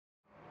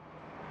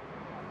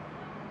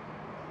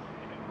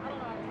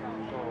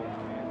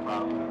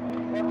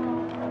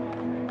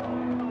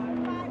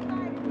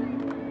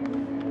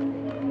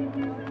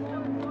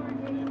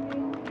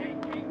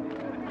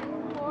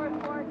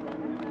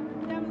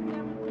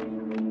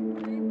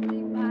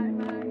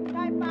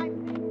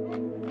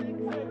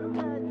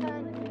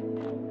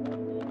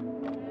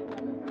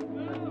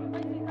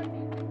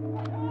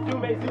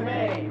I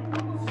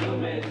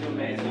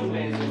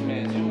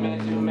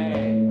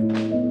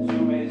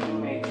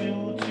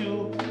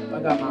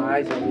got my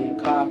eyes on being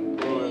a cop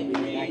or being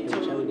an actor,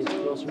 whichever gets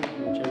closer,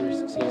 whichever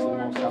succeeds the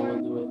most, I will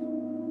do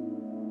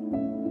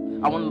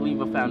it. I want to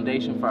leave a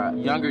foundation for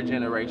younger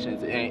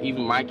generations and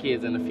even my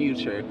kids in the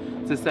future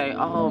to say,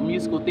 oh,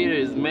 musical theater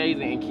is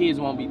amazing and kids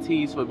won't be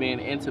teased for being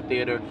into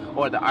theater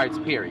or the arts,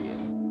 period.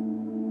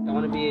 I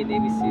want to be a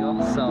Navy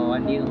SEAL, so I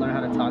need to learn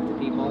how to talk to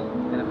people,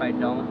 and if I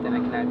don't, then I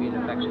cannot be an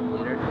effective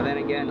leader. But then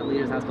again, the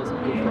leader's not supposed to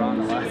goof around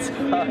a lot, so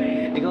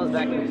it goes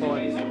back and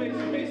forth.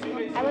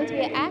 I want to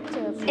be an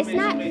actor. It's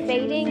not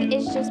fading,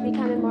 it's just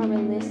becoming more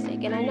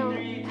realistic. And I know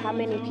how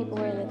many people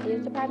were in the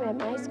theater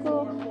department at my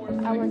school.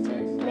 I want to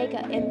make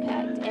an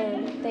impact,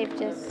 and they've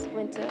just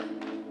went to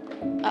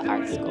an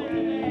art school.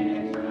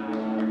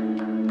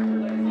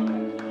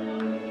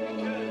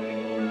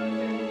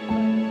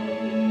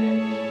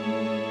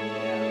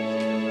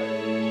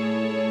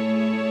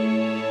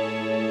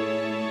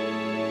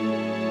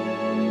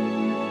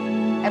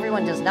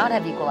 Everyone does not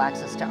have equal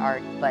access to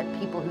art, but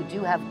people who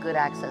do have good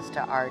access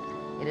to art,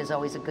 it is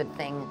always a good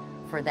thing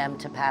for them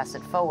to pass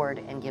it forward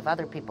and give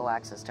other people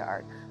access to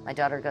art. My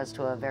daughter goes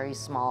to a very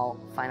small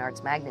fine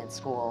arts magnet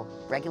school,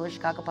 regular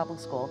Chicago public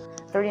school.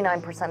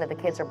 39% of the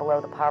kids are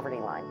below the poverty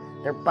line.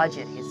 Their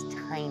budget is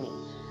tiny,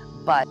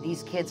 but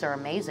these kids are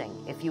amazing.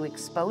 If you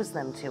expose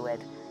them to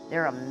it,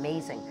 they're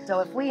amazing. So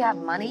if we have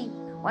money,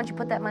 why don't you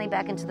put that money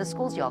back into the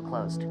schools y'all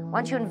closed?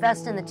 Why don't you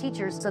invest in the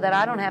teachers so that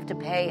I don't have to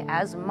pay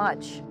as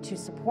much to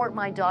support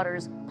my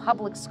daughter's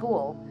public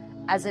school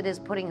as it is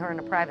putting her in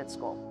a private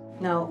school?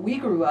 Now, we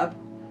grew up,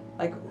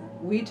 like,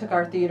 we took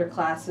our theater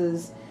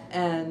classes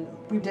and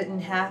we didn't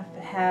have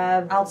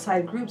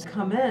outside groups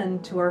come in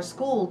to our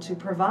school to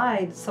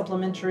provide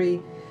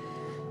supplementary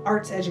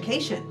arts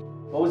education.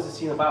 What was the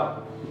scene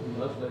about?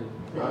 What?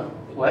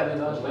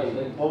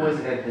 What was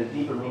the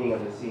deeper meaning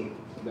of the scene?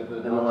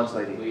 The lunch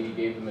lady. The lady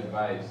gave him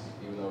advice,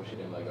 even though she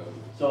didn't like him.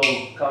 So,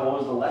 what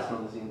was the lesson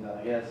of the scene then,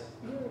 I guess?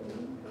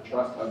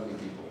 Trust ugly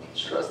people.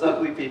 Trust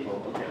ugly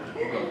people. Okay.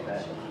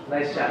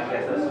 Nice job,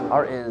 guys.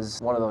 Art is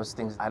one of those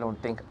things I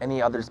don't think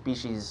any other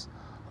species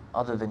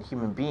other than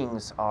human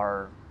beings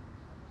are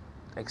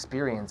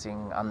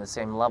experiencing on the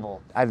same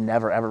level. I've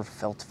never ever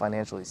felt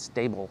financially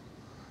stable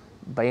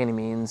by any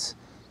means,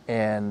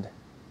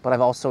 but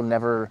I've also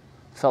never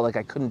felt like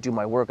I couldn't do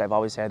my work. I've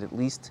always had at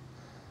least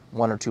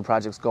 1 or 2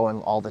 projects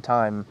going all the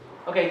time.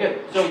 Okay, good.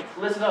 So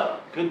listen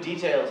up. Good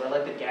details. I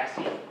like the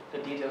gassy.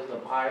 Good details of the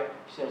pie. You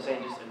see what I'm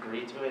saying? Just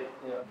agree to it.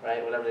 Yeah.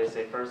 Right? Whatever they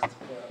say first.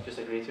 Yeah. Just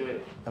agree to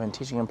it. I've been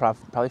teaching improv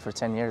probably for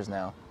 10 years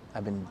now.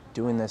 I've been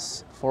doing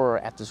this for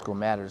After School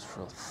Matters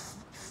for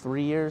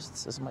 3 years.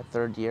 This is my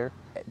 3rd year.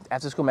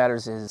 After School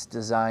Matters is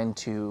designed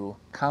to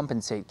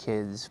compensate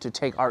kids to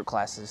take art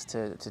classes,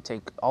 to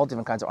take all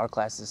different kinds of art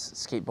classes,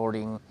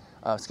 skateboarding,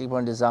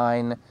 skateboarding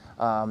design.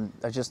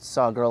 I just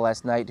saw a girl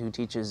last night who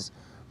teaches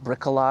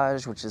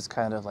bricolage, which is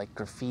kind of like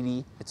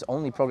graffiti. It's the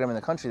only program in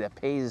the country that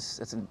pays,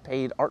 it's a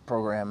paid art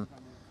program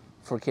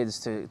for kids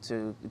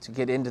to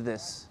get into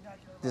these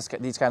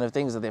kind of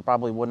things that they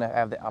probably wouldn't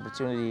have the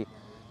opportunity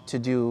to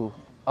do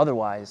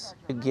otherwise.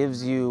 It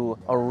gives you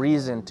a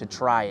reason to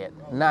try it.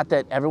 Not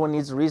that everyone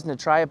needs a reason to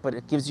try it, but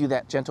it gives you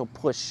that gentle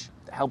push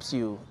that helps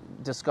you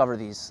discover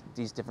these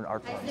different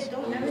art forms.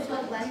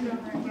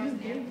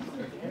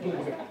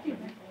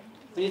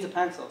 Who needs a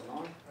pencil?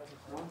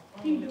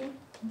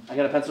 I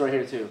got a pencil right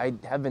here too. I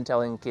have been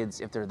telling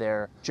kids if they're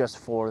there just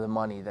for the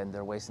money, then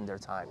they're wasting their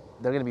time.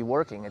 They're gonna be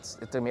working,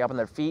 they're gonna be up on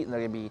their feet and they're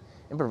gonna be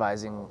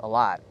improvising a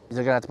lot.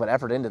 They're gonna have to put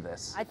effort into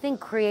this. I think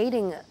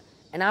creating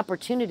an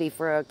opportunity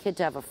for a kid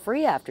to have a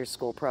free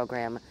after-school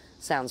program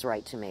sounds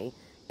right to me.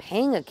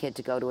 Paying a kid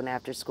to go to an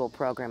after-school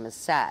program is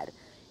sad.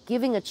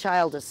 Giving a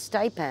child a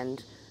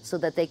stipend so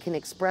that they can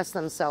express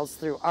themselves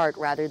through art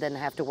rather than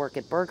have to work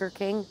at Burger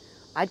King,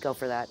 I'd go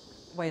for that.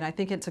 And I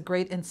think it's a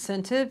great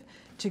incentive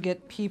to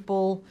get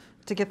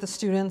the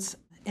students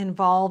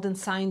involved and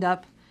signed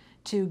up,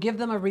 to give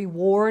them a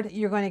reward.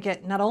 You're going to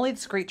get not only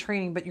this great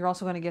training, but you're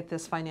also going to get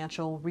this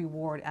financial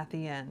reward at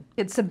the end.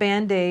 It's a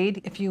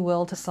Band-Aid, if you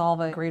will, to solve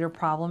a greater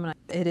problem. And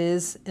it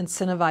is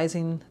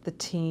incentivizing the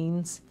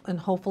teens, and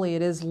hopefully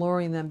it is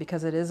luring them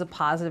because it is a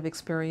positive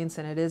experience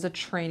and it is a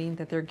training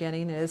that they're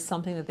getting. It is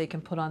something that they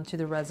can put onto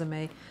the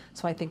resume.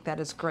 So I think that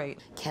is great.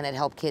 Can it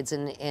help kids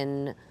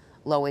in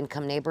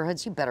low-income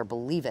neighborhoods? You better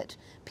believe it.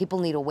 People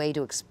need a way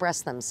to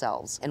express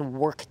themselves and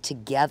work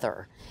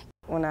together.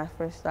 When I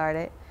first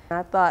started,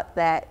 I thought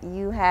that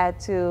you had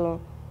to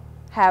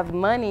have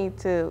money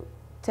to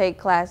take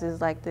classes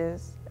like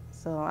this,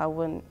 so I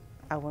wouldn't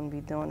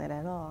be doing it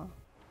at all.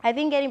 I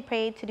think getting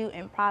paid to do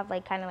improv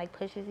kind of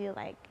pushes you,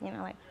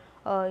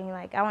 oh,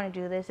 you're I want to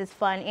do this, it's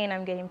fun, and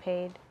I'm getting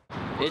paid.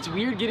 It's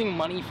weird getting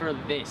money for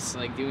this,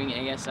 doing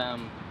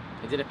ASM.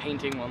 I did a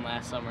painting one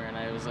last summer, and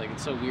I was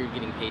it's so weird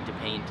getting paid to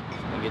paint.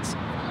 It's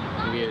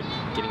weird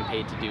getting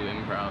paid to do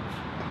improv.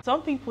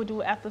 Some people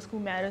do After School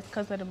Matters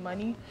because of the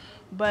money,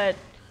 but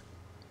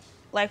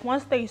Like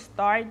once they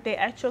start, they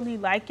actually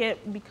like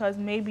it because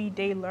maybe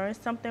they learn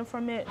something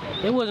from it.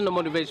 It wasn't the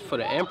motivation for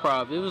the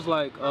improv. It was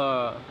like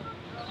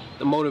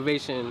the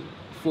motivation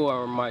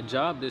for my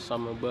job this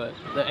summer, but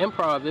the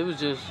improv, it was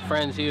just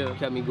friends here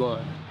kept me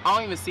going. I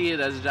don't even see it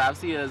as a job. I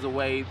see it as a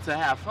way to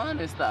have fun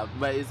and stuff,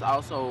 but it's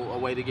also a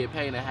way to get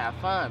paid and have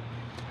fun.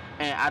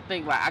 And I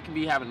think like I can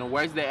be having the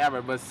worst day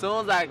ever, but as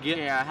soon as I get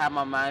here, I have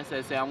my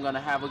mindset say I'm gonna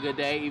have a good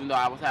day, even though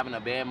I was having a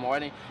bad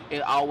morning,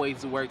 it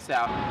always works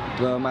out.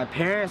 Well, my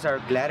parents are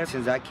glad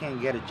since I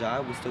can't get a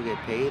job, we still get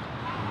paid.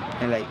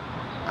 And like,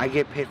 I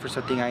get paid for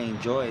something I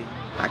enjoy.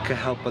 I could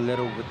help a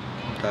little with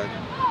the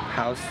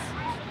house.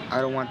 I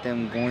don't want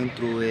them going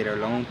through it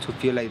alone to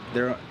feel like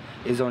there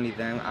is only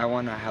them. I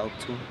want to help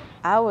too.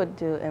 I would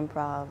do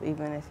improv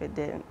even if it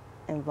didn't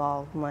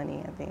involve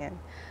money at the end,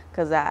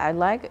 because I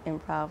like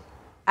improv.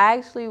 I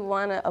actually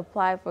want to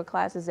apply for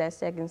classes at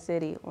Second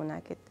City when I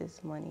get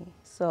this money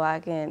so I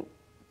can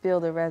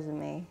build a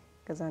resume,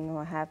 because I know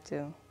I have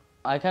to.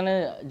 I kind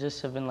of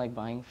just have been like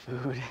buying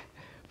food,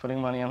 putting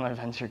money on my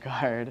venture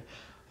card,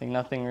 like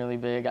nothing really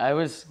big. I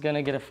was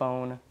gonna get a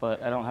phone,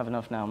 but I don't have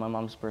enough now. My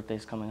mom's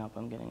birthday's coming up,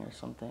 I'm getting her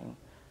something.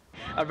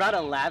 I brought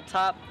a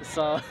laptop,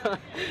 so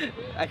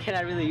I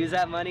cannot really use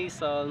that money,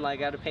 so I'm like,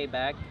 I gotta pay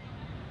back.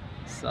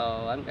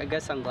 So I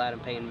guess I'm glad I'm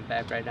paying it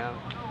back right now.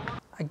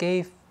 I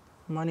gave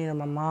money to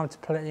my mom to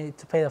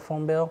pay the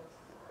phone bill.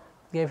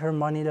 Gave her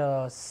money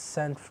to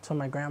send to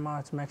my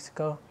grandma to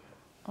Mexico.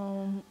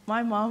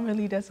 My mom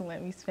really doesn't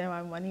let me spend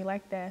my money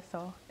like that,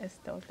 so it's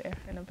still there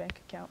in a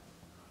bank account.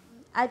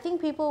 I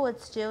think people would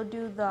still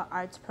do the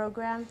arts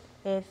program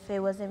if it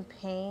wasn't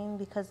paying,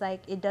 because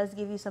like it does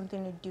give you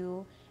something to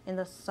do in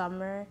the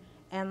summer,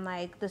 and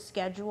like the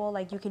schedule,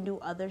 like you can do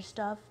other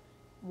stuff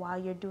while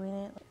you're doing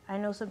it. I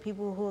know some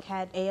people who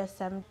had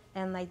ASM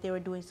and like they were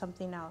doing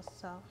something else,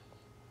 so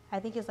I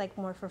think it's like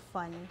more for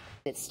fun.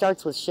 It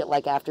starts with shit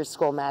like After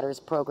School Matters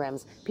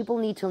programs. People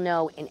need to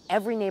know in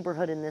every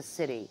neighborhood in this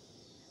city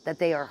that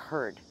they are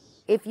heard.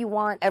 If you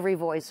want every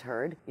voice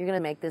heard, you're going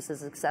to make this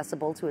as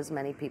accessible to as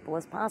many people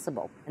as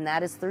possible. And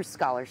that is through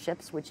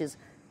scholarships, which is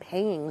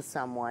paying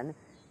someone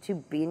to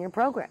be in your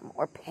program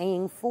or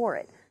paying for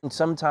it. And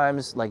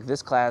sometimes, like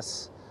this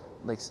class,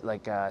 like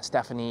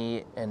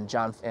Stephanie and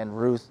John and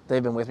Ruth,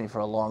 they've been with me for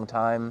a long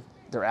time.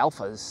 They're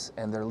alphas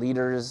and they're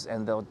leaders,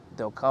 and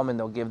they'll come and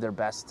they'll give their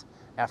best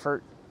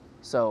effort.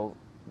 So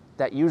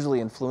that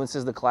usually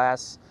influences the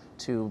class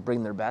to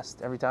bring their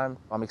best every time.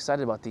 I'm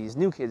excited about these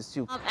new kids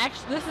too.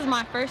 Actually, this is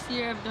my first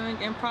year of doing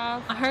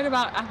improv. I heard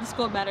about After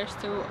School Matters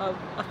through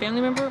a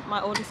family member,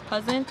 my oldest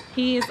cousin.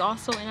 He is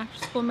also in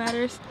After School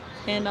Matters,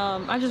 and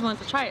I just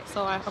wanted to try it,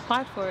 so I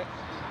applied for it.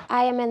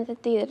 I am in the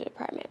theater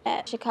department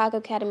at Chicago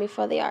Academy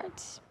for the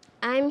Arts.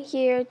 I'm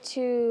here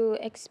to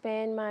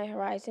expand my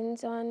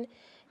horizons on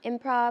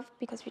improv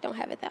because we don't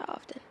have it that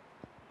often.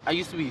 I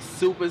used to be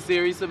super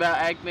serious about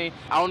acting.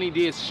 I only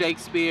did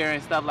Shakespeare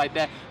and stuff like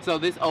that, so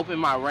this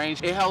opened my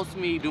range. It helps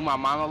me do my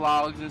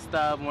monologues and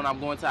stuff when I'm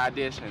going to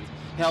auditions.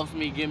 It helps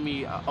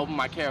me open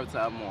my character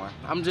up more.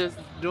 I'm just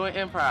doing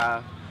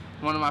improv,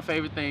 one of my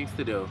favorite things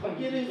to do. I'm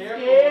getting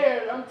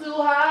scared, I'm too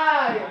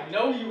high. I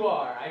know you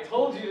are. I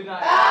told you to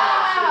not.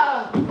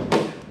 Ah!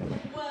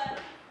 What?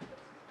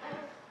 I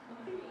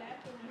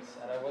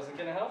said I wasn't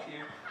gonna help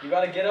you. You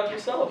gotta get up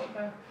yourself.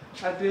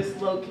 I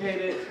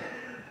dislocated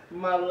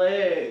my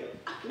leg.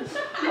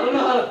 I don't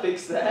know how to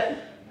fix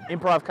that.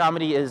 Improv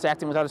comedy is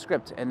acting without a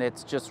script, and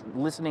it's just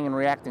listening and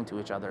reacting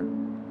to each other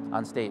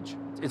on stage.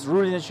 It's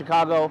rooted in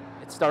Chicago.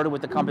 It started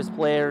with the Compass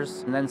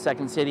Players, and then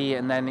Second City,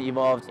 and then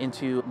evolved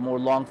into more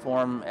long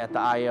form at the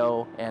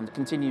IO, and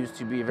continues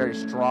to be a very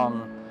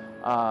strong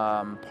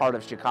part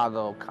of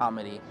Chicago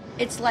comedy.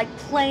 It's like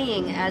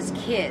playing as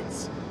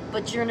kids,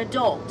 but you're an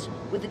adult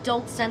with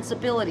adult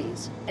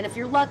sensibilities. And if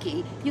you're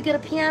lucky, you get a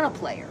piano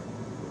player.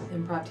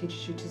 Improv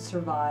teaches you to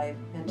survive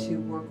and to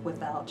work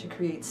without, to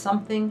create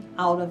something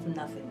out of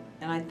nothing.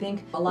 And I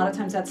think a lot of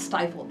times that's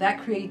stifled.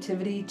 That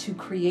creativity to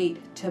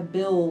create, to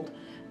build,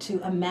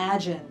 to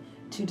imagine,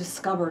 to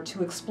discover,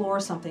 to explore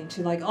something,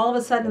 to like all of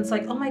a sudden it's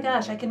like, oh my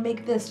gosh, I can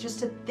make this. Just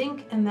to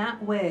think in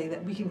that way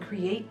that we can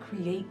create,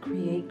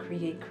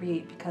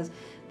 because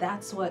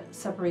that's what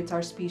separates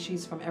our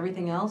species from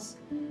everything else.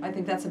 I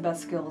think that's the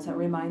best skills. That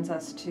reminds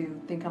us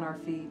to think on our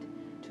feet,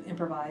 to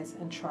improvise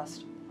and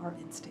trust our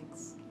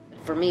instincts.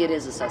 For me, it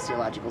is a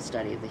sociological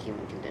study of the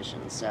human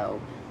condition, so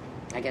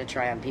I gotta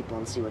try on people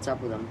and see what's up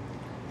with them,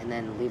 and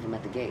then leave them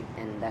at the gate.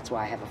 And that's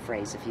why I have a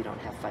phrase, if you don't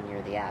have fun,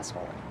 you're the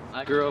asshole.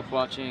 I grew up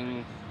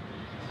watching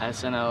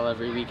SNL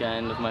every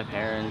weekend with my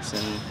parents,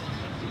 and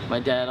my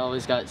dad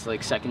always got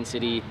like Second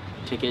City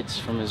tickets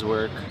from his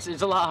work.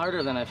 It's a lot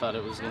harder than I thought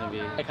it was gonna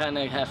be. I kind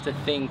of have to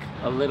think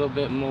a little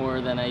bit more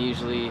than I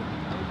usually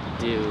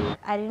do.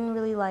 I didn't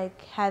really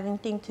like have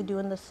anything to do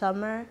in the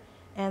summer,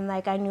 and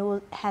like I knew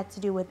it had to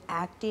do with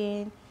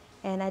acting,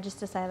 and I just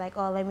decided like,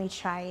 oh, let me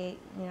try it,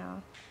 you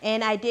know.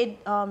 And I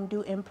did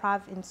do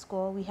improv in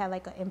school. We had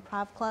like an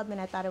improv club, and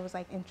I thought it was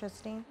like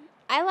interesting.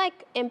 I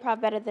like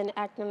improv better than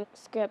acting a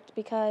script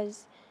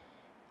because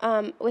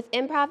with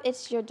improv,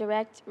 it's your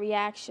direct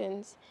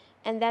reactions.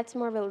 And that's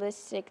more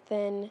realistic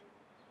than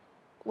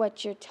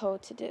what you're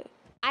told to do.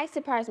 I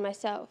surprise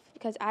myself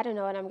because I don't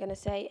know what I'm going to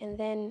say. And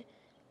then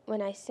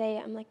when I say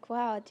it, I'm like,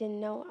 wow, I didn't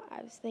know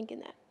I was thinking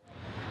that.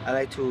 I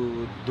like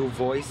to do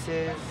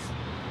voices,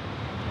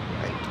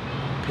 like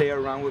play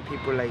around with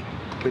people, like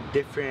with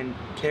different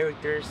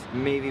characters,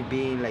 maybe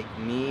being like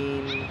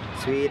mean,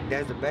 sweet.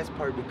 That's the best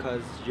part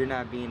because you're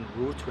not being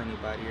rude to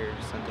anybody or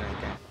something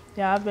like that.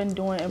 Yeah, I've been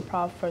doing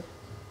improv for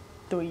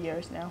 3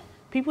 years now.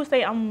 People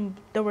say I'm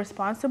the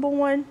responsible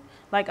one.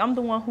 Like, I'm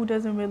the one who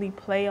doesn't really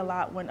play a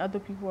lot when other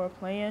people are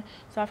playing.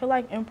 So I feel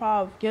like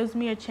improv gives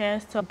me a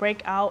chance to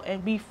break out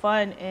and be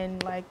fun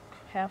and like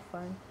have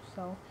fun.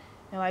 So,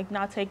 and like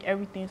not take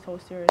everything so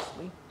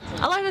seriously.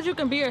 I like that you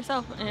can be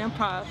yourself in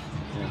improv.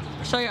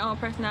 Show your own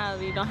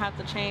personality. You don't have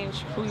to change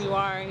who you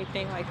are or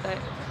anything like that.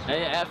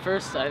 At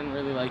first, I didn't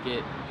really like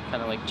it,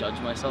 kind of like judge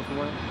myself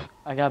more.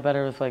 I got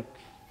better with like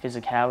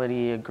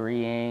physicality,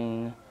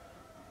 agreeing,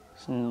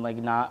 like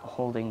not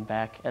holding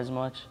back as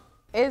much.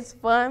 It's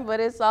fun, but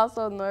it's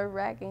also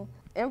nerve-wracking.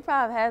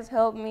 Improv has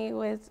helped me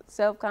with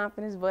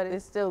self-confidence, but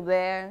it's still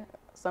there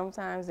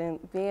sometimes. And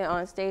being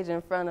on stage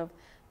in front of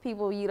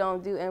people you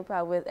don't do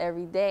improv with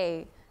every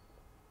day,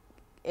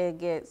 it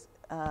gets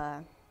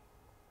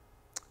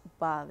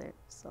bothered.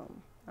 So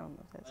I don't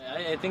know if that's.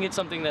 I think it's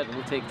something that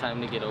will take time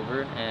to get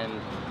over, and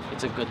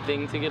it's a good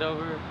thing to get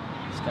over.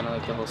 It's kind of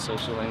like the whole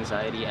social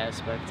anxiety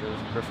aspect of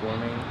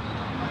performing,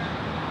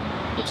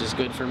 which is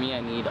good for me.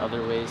 I need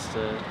other ways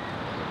to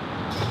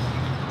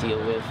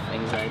deal with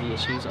anxiety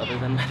issues other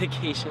than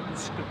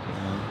medications.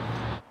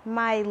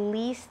 My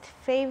least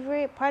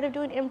favorite part of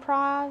doing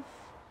improv,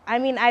 I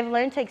mean, I've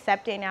learned to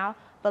accept it now,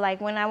 but like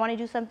when I want to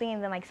do something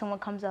and then like someone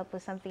comes up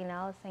with something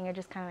else and you're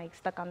just kind of like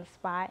stuck on the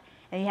spot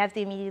and you have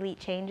to immediately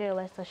change it or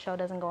else the show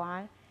doesn't go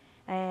on.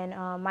 And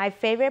my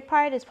favorite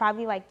part is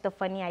probably like the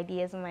funny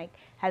ideas and like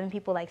having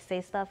people like say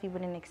stuff you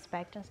wouldn't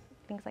expect and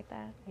things like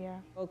that, yeah.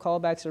 Well,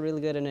 callbacks are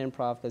really good in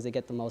improv because they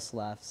get the most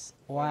laughs.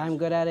 Why I'm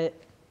good at it?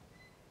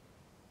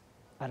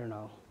 I don't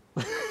know.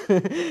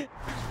 See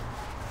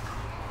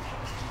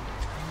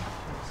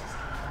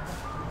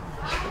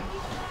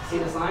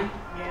this line?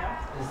 Yeah.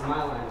 This is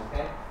my line,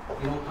 okay?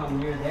 You don't come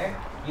near there.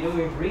 You don't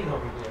even breathe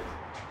over here.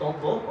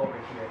 Don't look over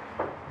here.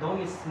 Don't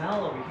even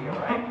smell over here,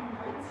 right?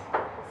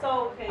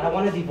 So, okay. I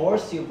want to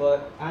divorce you,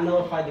 but I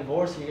know if I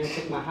divorce you, you're going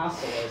to take my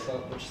house away,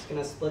 so we're just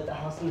going to split the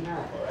house in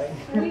half, all right?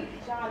 Wait,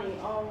 Johnny,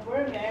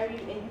 we're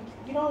married and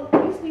you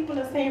sleep in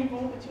the same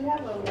room, but you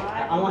have a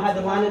line. I'm going to have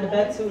the line in the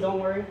bed too, don't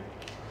worry.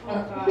 Oh,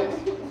 gosh.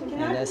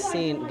 And that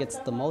scene gets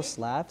the most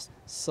laughs.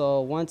 So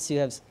once you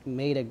have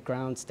made a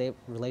ground state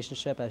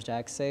relationship, as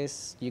Jack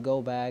says, you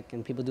go back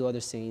and people do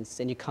other scenes,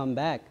 and you come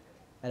back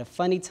at a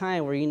funny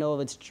time where you know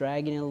it's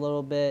dragging a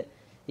little bit.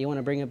 You want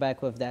to bring it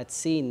back with that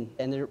scene,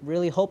 and they're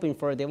really hoping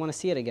for it. They want to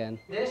see it again.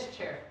 This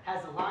chair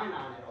has a line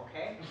on it,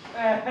 okay?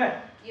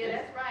 Yeah,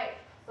 that's right.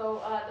 So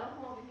don't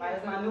come over here.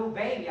 That's my new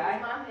baby. It's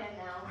my man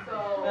now,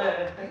 so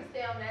you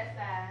stay on that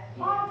side.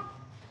 Yeah.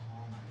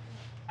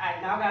 All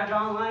right, now I got to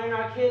draw a line in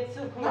our kids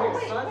too. Come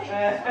here, son.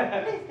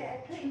 Please,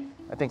 Dad, please.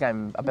 I think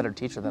I'm a better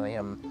teacher than I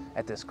am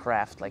at this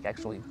craft, like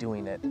actually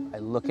doing it. I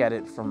look at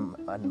it from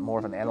more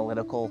of an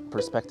analytical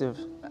perspective,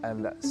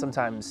 and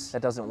sometimes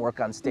that doesn't work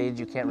on stage.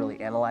 You can't really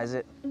analyze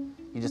it.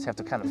 You just have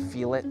to kind of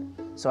feel it.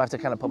 So I have to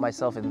kind of put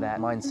myself in that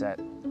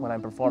mindset when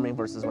I'm performing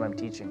versus when I'm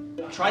teaching.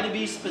 Try to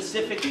be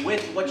specific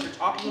with what you're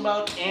talking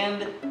about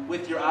and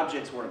with your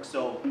objects work.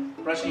 So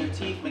brushing your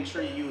teeth, make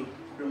sure you're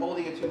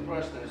holding a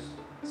toothbrush, there's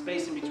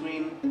space in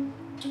between,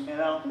 you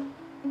know?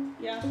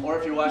 Yeah. Or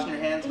if you're washing your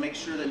hands, make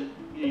sure that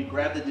you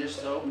grab the dish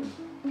soap,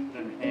 put it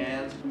in your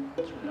hands,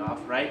 turn it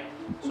off, right?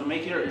 So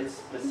make sure it's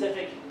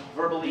specific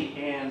verbally,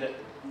 and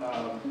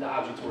the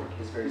object work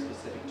is very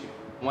specific too.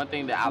 One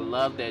thing that I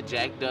love that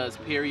Jack does,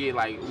 period,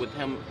 like with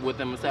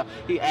himself,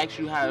 he asks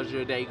you how's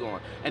your day going,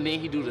 and then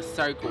he do the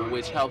circle,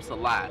 which helps a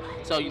lot.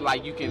 So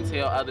you can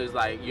tell others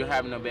like you're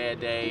having a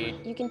bad day.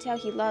 You can tell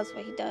he loves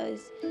what he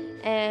does,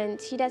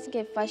 and he doesn't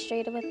get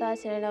frustrated with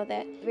us. And I know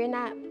that we're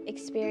not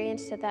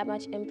experienced at that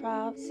much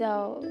improv,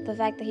 so the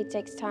fact that he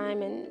takes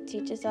time and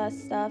teaches us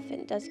stuff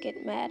and doesn't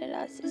get mad at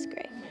us is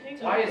great.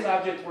 Why is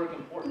object work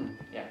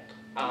important? Yeah.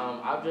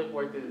 Object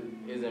work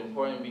is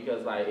important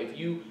because like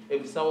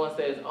if someone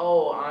says,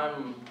 oh,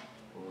 I'm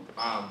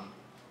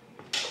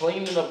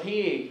cleaning a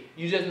pig,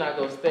 you just not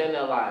gonna stand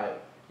there like,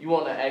 you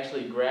want to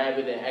actually grab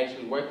it and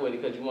actually work with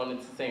it because you want it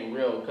to seem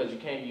real, because you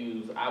can't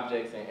use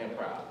objects in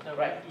improv. No,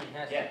 right. It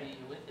has to be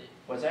with it.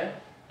 What's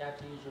that? You have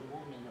to use your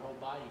movement, your whole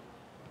body.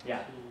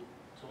 Yeah.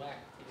 To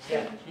act. Yeah.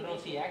 If you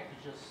don't see actors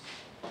just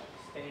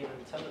standing on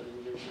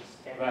television, they're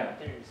just standing Right. out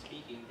there and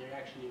speaking. They're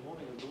actually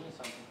moving and doing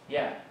something.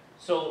 Yeah.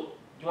 So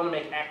you want to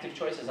make active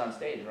choices on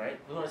stage, right?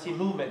 We want to see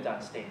movement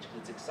on stage because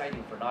it's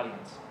exciting for an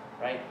audience,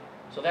 right?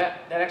 So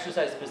that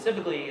exercise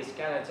specifically is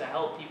kind of to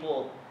help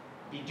people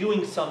be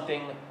doing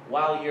something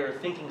while you're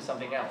thinking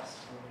something else.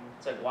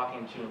 It's like walking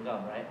and chewing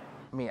gum, right?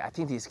 I mean, I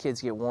think these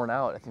kids get worn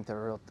out. I think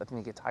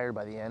they get tired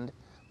by the end,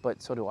 but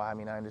so do I. I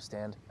mean, I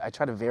understand. I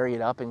try to vary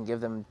it up and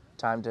give them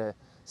time to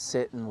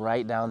sit and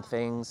write down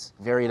things,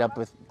 varied up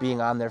with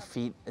being on their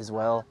feet as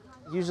well.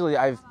 Usually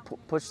I've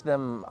pushed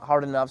them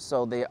hard enough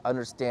so they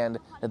understand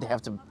that they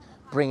have to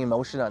bring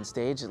emotion on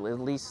stage, at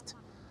least.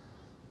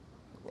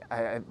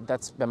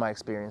 That's been my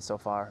experience so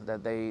far,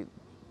 that they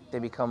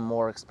become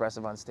more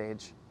expressive on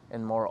stage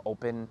and more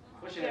open.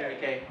 Push it,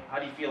 Enrique. How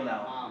do you feel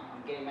now? Mom,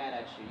 I'm getting mad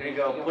at you. There you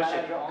go. Push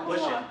it.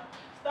 Push it.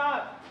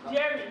 Stop,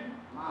 Jerry.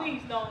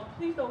 Please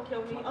don't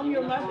kill me. I'm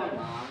your mother.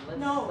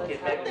 No,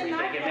 Get put the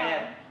knife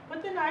down.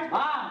 Put the knife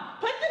down.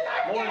 Put the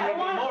knife More, down.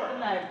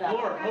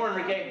 Enrique, more,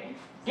 Enrique.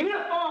 Give me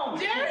the phone.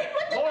 Jerry,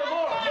 put the knife down.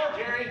 More,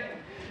 Jerry.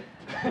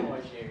 More,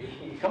 Jerry.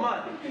 Come on.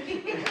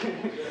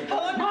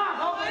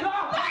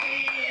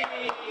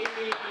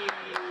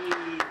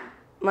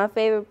 My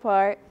favorite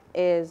part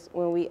is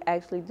when we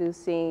actually do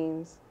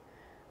scenes,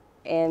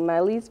 and my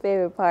least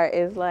favorite part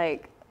is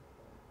like,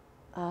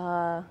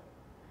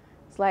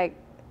 it's like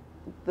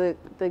the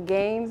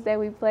games that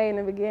we play in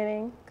the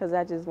beginning, because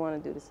I just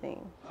want to do the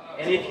scene.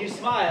 And if you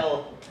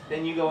smile,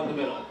 then you go in the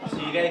middle. So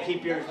you got to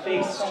keep your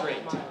face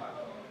straight.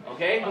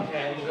 Okay?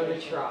 Okay, I'm going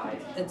to try.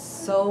 It's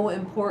so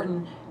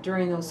important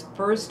during those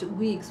first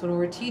weeks when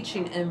we're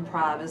teaching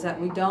improv is that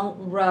we don't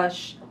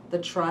rush the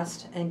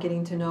trust and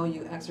getting to know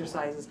you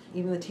exercises.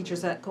 Even the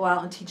teachers that go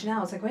out and teach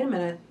now, it's like, wait a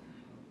minute,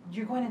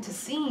 you're going into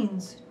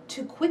scenes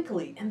too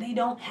quickly and they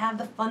don't have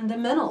the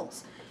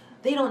fundamentals.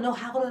 They don't know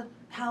how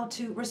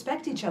to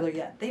respect each other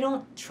yet. They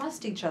don't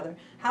trust each other.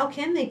 How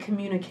can they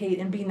communicate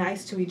and be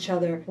nice to each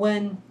other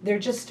when they're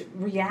just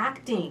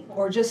reacting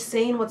or just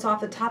saying what's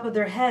off the top of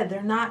their head?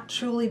 They're not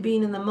truly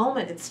being in the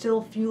moment. It's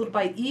still fueled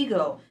by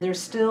ego. There's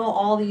still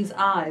all these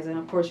I's. And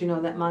of course, you know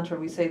that mantra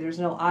we say, there's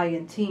no I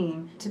in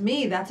team. To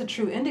me, that's a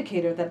true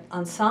indicator that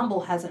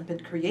ensemble hasn't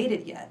been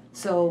created yet.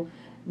 So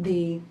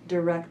the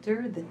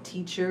director, the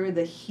teacher,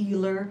 the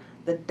healer,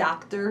 the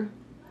doctor,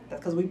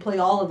 because we play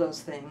all of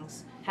those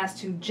things, has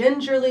to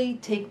gingerly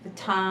take the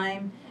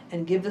time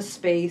and give the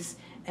space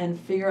and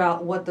figure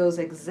out what those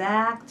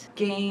exact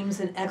games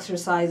and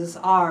exercises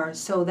are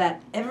so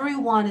that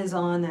everyone is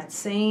on that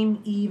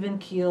same even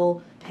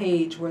keel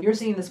page where you're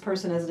seeing this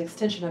person as an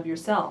extension of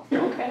yourself.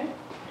 Okay.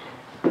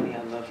 Honey,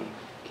 I love you.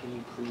 Can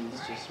you please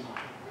just smile?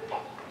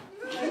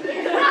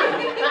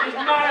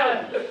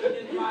 Smile!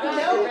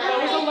 That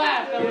was a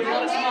laugh. That was not a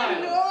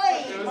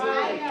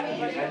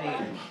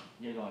smile.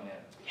 You're going there.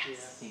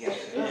 Yes. You got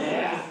it.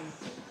 Yeah.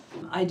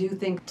 I do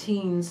think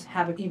teens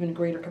have an even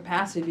greater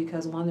capacity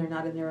because, one, they're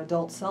not in their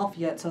adult self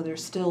yet, so they're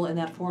still in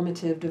that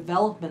formative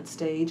development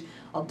stage.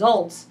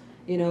 Adults,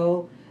 you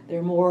know,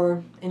 they're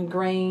more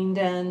ingrained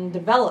and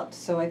developed.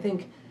 So I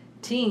think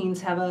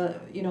teens have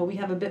we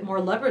have a bit more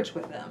leverage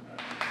with them.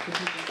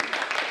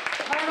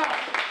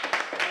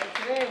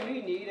 Today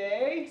we need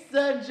a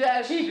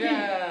suggestion.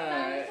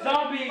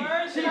 Zombie.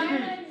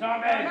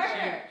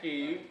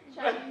 Cheeky.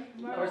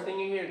 First thing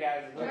you hear,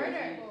 guys.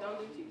 Murder.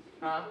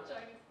 Huh?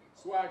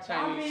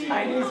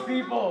 Chinese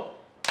people.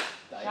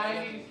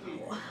 Chinese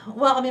people.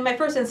 Well, I mean, my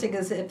first instinct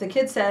is if the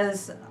kid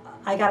says,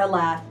 I gotta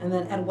laugh, and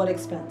then at what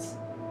expense?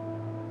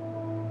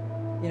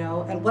 You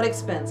know, at what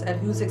expense? At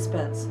whose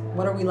expense?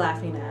 What are we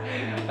laughing at?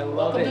 I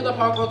love it. Welcome to the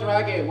Parkwell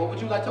Dragon. What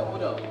would you like to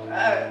order?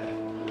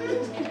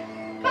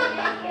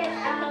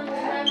 Number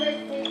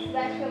 6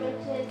 special,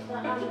 which is the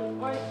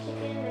orange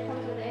chicken that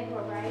comes with the egg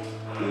roll, right?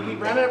 We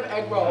ran out of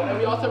egg roll, and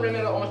we also ran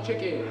out of orange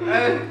chicken.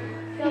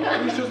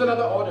 Please choose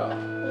another order.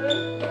 So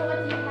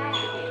what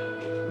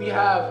do you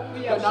have?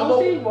 We have the number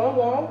sushi, one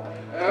wall.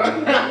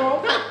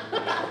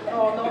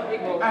 Oh no,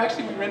 egg roll.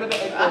 Actually, we ran out of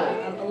egg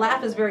roll. A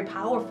laugh is very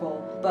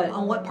powerful, but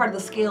on what part of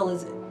the scale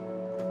is it?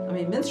 I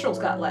mean, minstrels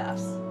got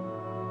laughs,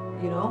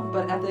 you know,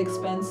 but at the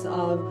expense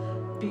of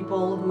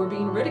people who are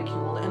being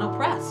ridiculed and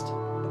oppressed.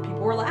 But people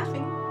were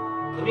laughing.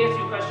 Let me ask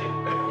you a question.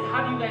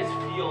 How do you guys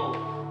feel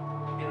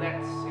in that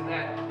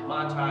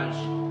montage?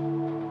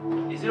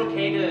 Is it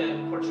okay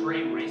to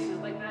portray races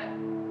like that?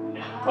 No. You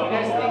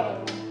guys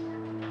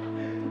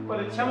think? But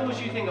tell me what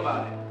you think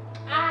about it.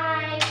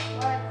 I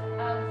was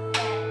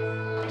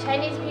upset.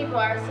 Chinese people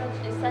are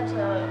such a,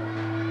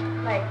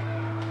 like,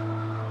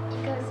 you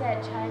could have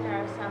said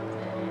China or something.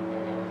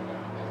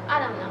 I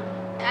don't know.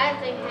 I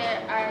think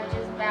there are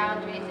just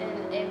boundaries,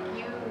 and if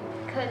you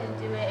couldn't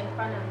do it in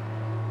front of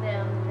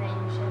them, then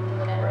you shouldn't do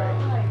it at all.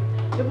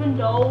 Even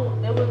though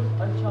it was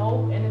a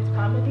joke and it's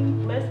comedy,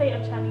 let's say a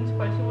Chinese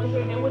person was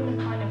here, they wouldn't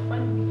find it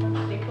funny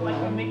because they feel like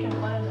we're making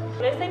fun of them.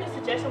 Let's say the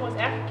suggestion was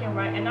African,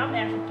 right? And I'm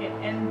African,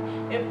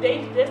 and if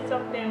they did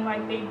something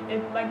like they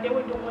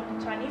were doing with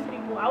the Chinese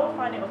people, I would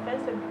find it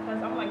offensive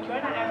because I'm like, you're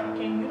not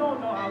African, you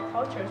don't know our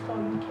culture, so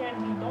you can't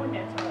be doing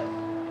that to us.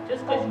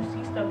 Just because you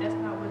see stuff, that's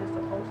not what it's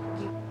supposed to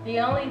be. The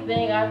only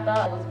thing I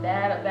thought was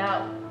bad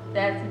about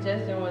that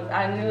suggestion was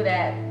I knew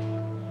that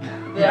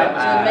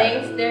the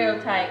main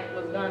stereotype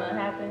was gonna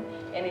happen,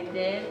 and it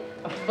did.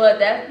 But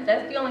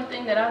that's the only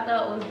thing that I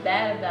thought was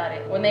bad about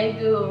it. When they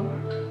do,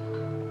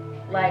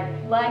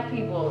 like, black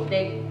people,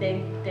 they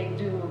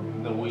do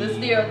the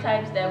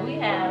stereotypes that we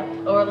have,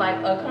 or like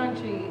a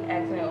country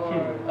accent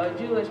or a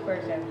Jewish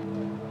person.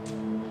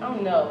 I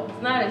don't know.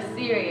 It's not as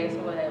serious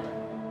or whatever.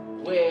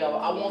 Well,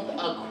 I want the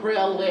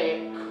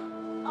acrylic,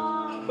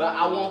 but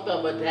I want the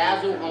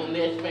bedazzle on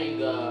this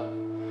finger.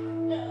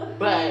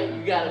 But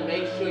you gotta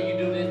make sure you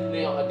do this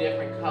nail a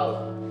different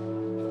color.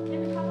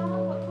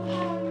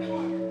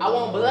 I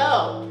want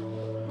blue.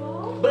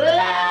 Blue!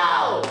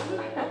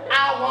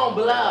 I want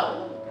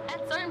blue.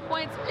 At certain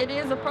points, it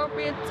is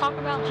appropriate to talk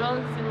about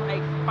drugs and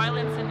like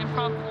violence and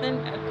improv, but then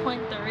at a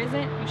point there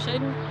isn't, you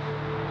shouldn't.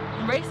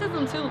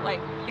 Racism too,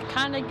 like it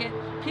kind of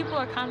people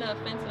are kind of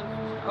offensive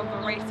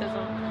over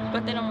racism,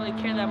 but they don't really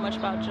care that much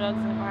about drugs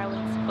and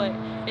violence, but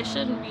it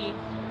shouldn't be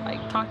like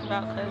talked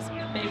about because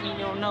maybe you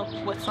don't know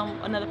what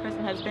another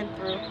person has been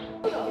through.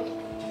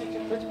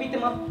 Let's beat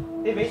them up.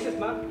 They're racist,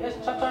 man. Yes,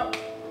 chop chop.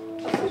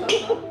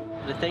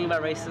 The thing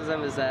about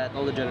racism is that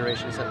older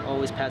generations have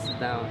always passed it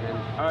down, and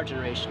our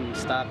generation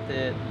stopped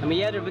it. I mean,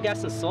 yeah, we got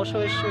some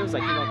social issues,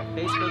 like, you know, the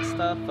Facebook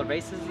stuff, but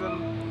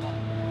racism,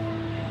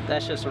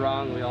 that's just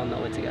wrong. We all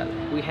know it together.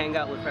 We hang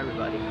out with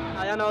everybody.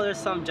 I know there's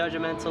some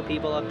judgmental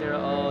people up there,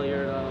 oh,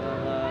 you're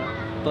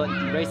but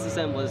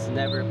racism was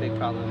never a big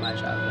problem in my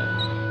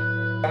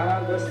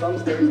childhood. There's some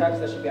stereotypes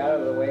that should be out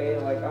of the way,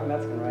 like, I'm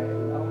Mexican, right?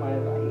 Oh my, I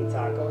eat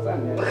tacos,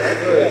 I'm Mexican. That's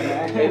good,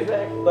 man.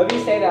 Exactly. But if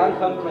you say that I'm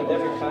coming from a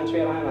different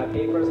country, I don't have my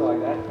papers, like,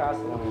 that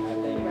crosses the line, I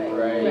think.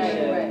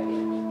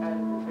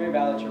 Very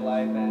valid your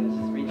life, and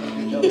just read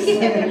your jokes. I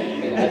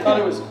mean, I thought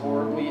it was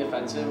horribly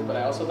offensive, but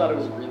I also thought it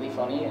was really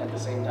funny at the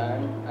same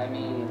time. I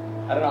mean,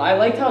 I don't know, I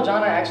liked how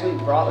Jonna actually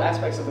brought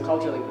aspects of the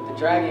culture, like with the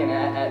dragon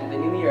at the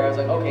New Year. I was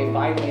like, okay,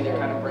 finally they're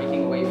kind of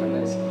breaking away from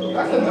this.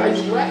 That's a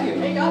nice dragon.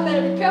 Hey, y'all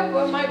better be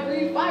careful, it might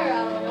breathe fire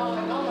out of y'all.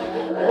 Oh my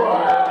goodness.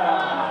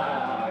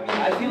 I mean,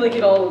 I feel like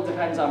it all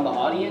depends on the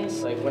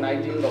audience. Like when I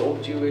do the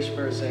old Jewish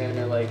person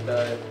or like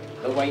the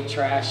white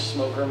trash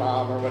smoker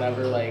mom or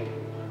whatever, like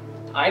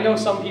I know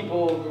some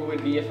people who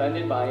would be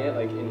offended by it,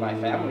 like in my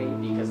family,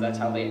 because that's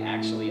how they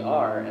actually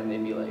are, and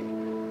they'd be like,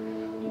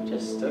 you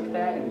just took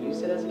that and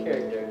used it as a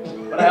character.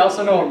 But I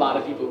also know a lot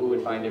of people who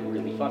would find it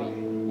really funny.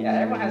 Yeah,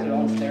 everyone has their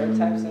own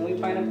stereotypes, and we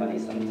find it funny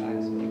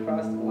sometimes. When you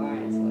cross the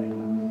line, it's like,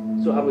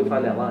 So how do we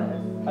find that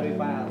line? how do we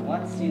find out?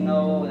 Once you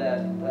know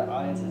that the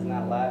audience is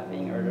not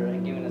laughing or they're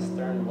giving a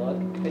stern look,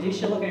 because you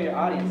should look at your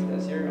audience,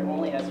 because you're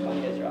only as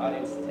funny as your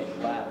audience takes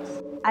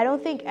laughs. I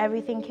don't think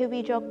everything can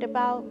be joked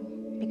about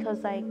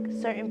because like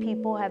certain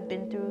people have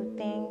been through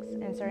things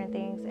and certain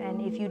things,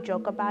 and if you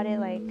joke about it,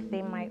 like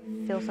they might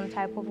feel some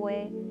type of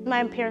way.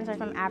 My parents are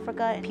from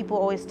Africa, and people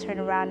always turn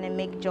around and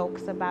make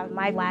jokes about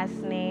my last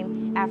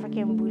name,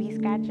 African Booty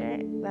Scratcher.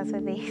 That's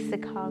what they used to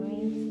call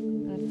me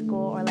in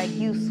school, or like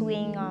you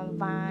swing on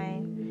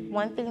Vine.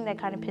 One thing that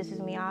kind of pisses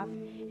me off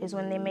is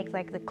when they make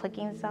like the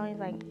clicking sounds,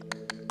 like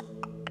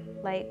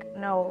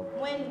no.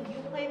 When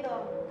you play the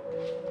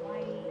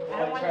white, I White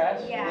don't want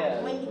trash? to,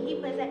 Yeah. when he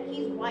plays that,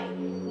 he's white.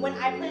 When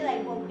I play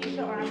like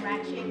Bourdain or I'm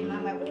Ratchet and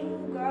I'm like,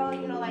 ooh girl,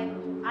 you know, like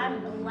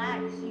I'm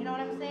black, you know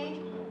what I'm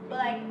saying? But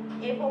like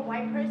if a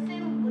white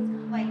person was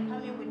like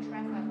coming with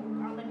trends like, oh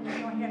girl, let me see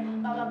your hair,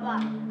 blah blah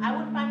blah, I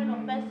would find it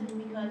offensive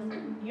because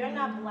you're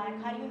not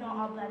black. How do you know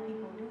all black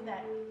people do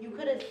that? You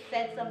could have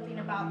said something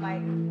about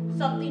like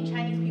something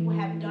Chinese people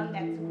have done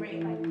that's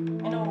great, like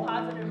you know,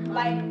 positive,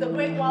 like the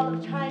Great Wall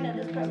of China,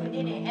 this person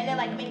did it, and then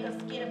like make a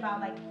skit about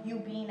like you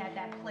being at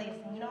that place,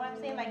 and you know what I'm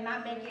saying? Like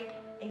not make it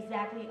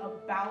exactly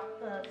about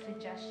the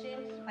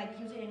suggestion, like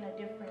use it in a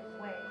different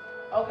way.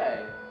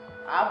 Okay,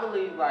 I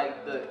believe like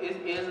it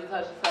is a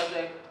touchy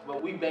subject,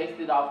 but we based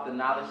it off the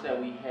knowledge that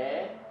we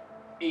had,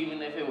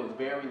 even if it was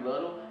very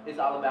little. It's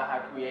all about how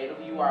creative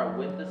you are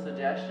with the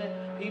suggestion.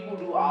 People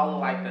do all of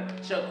like the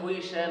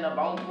chaquisha and the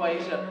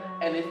bonquisha,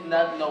 and it's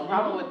no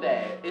problem with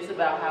that. It's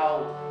about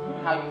how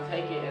you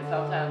take it, and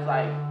sometimes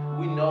like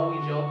we know we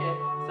joking,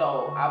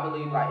 so I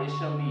believe like it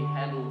shouldn't be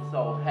handled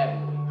so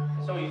heavily.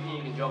 So you think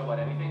you can joke about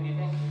anything, do you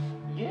think?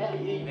 Yeah.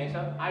 You think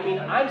so? I mean,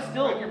 I'm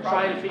still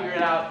trying to figure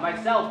it out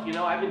myself, you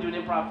know? I've been doing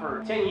improv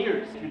for 10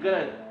 years. If you're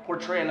gonna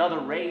portray another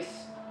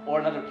race or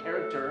another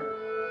character,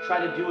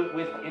 try to do it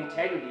with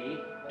integrity.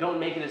 Don't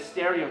make it a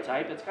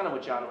stereotype. That's kind of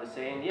what John was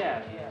saying.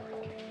 Yeah.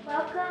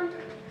 Welcome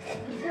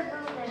to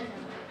Bourdain,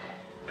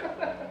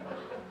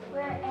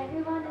 where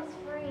everyone is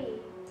free.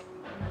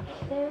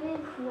 There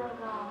is no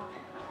God.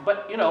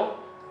 But, you know,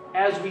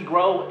 as we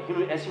grow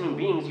as human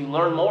beings, you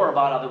learn more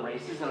about other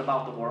races and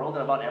about the world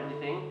and about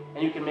everything,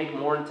 and you can make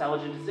more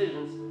intelligent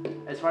decisions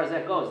as far as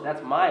that goes.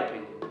 That's my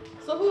opinion.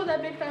 So who was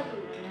that big fat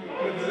dude?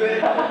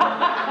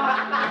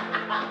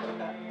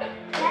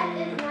 That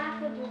is not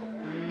the Bourdain.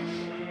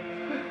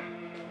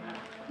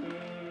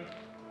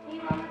 He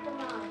wanted the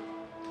mom.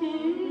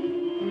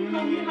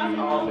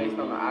 All based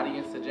on the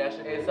audience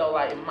suggestion. And so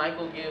like if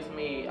Michael gives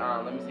me,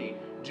 let me see,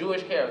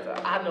 Jewish character.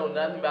 I know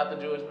nothing about the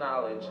Jewish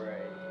knowledge.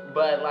 Right.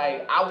 But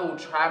like I will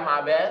try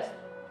my best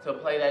to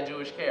play that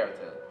Jewish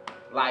character.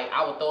 Like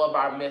I would throw a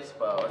bar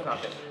mitzvah or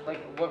something.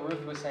 Like what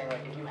Ruth was saying,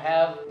 like if you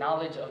have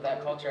knowledge of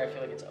that culture, I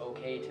feel like it's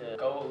okay to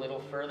go a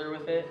little further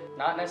with it.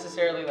 Not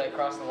necessarily like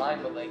cross the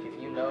line, but like if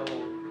you know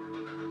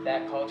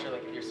that culture,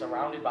 like if you're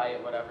surrounded by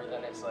it, whatever,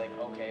 then it's like,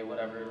 okay,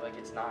 whatever, like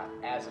it's not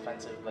as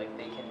offensive. Like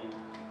they can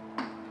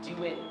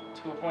do it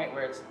to a point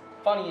where it's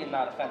funny and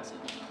not offensive.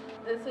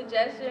 The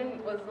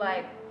suggestion was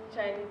like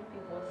Chinese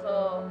people,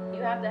 so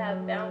you have to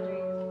have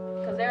boundaries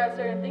because there are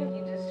certain things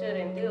you just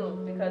shouldn't do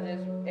because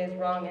it's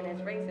wrong and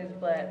it's racist,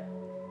 but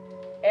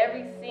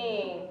every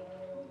scene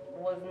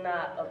was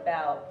not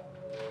about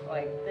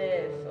like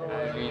this or...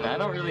 I mean, I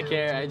don't really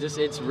care.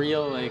 It's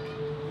real, like,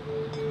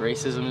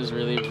 racism is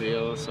really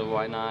real, so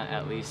why not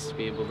at least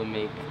be able to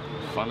make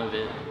fun of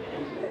it?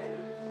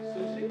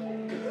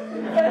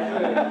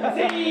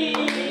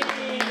 I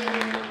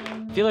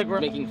feel like we're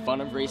making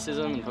fun of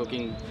racism and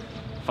poking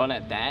fun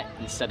at that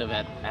instead of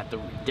at the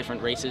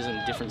different races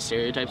and different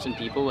stereotypes in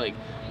people. Like,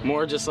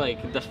 more just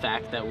like the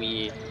fact that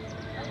we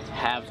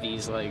have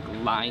these like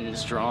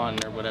lines drawn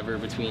or whatever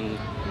between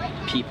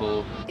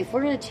people. If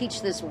we're going to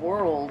teach this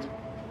world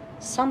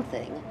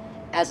something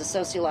as a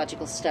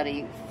sociological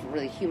study for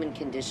the human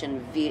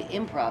condition via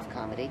improv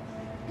comedy,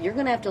 you're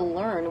going to have to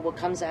learn what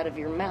comes out of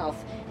your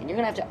mouth and you're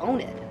going to have to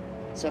own it.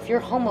 So if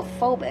you're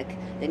homophobic,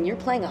 then you're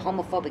playing a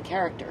homophobic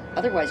character.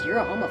 Otherwise, you're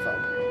a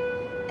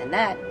homophobe. And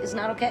that is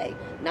not okay.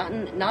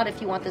 Not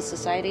if you want this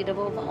society to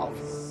evolve.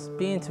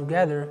 Being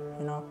together,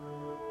 you know,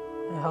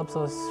 it helps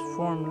us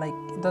form, like,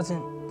 it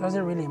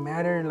doesn't really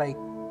matter, like,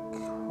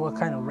 what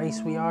kind of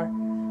race we are.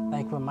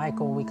 Like with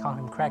Michael, we call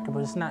him Cracker, but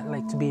it's not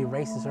like to be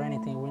racist or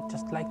anything. We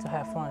just like to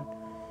have fun.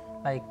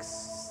 Like,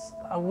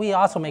 we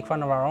also make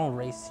fun of our own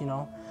race, you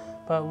know,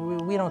 but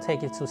we don't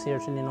take it too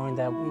seriously, knowing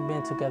that we've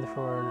been together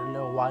for a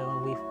little while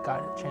and we've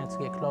got a chance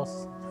to get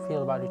close, to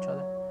feel about each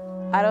other.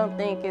 I don't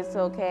think it's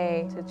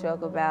okay to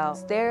joke about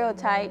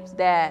stereotypes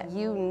that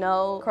you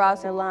know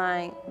cross the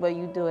line, but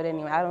you do it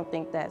anyway. I don't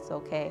think that's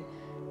okay.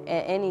 In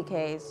any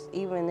case,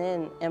 even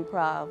in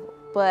improv.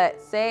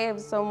 But say if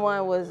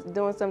someone was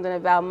doing something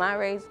about my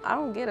race, I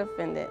don't get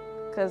offended,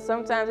 because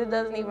sometimes it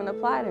doesn't even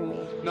apply to me.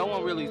 No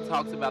one really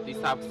talks about these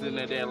topics in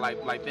there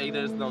like they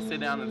just don't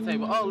sit down at the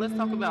table, oh, let's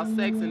talk about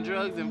sex and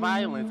drugs and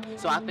violence.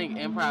 So I think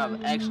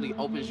improv actually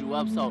opens you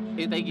up, so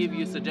if they give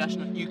you a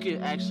suggestion, you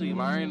can actually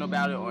learn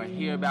about it or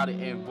hear about it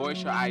and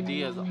voice your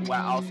ideas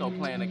while also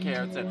playing a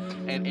character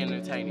and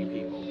entertaining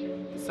people.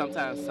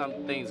 Sometimes some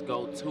things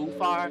go too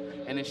far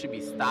and it should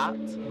be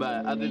stopped,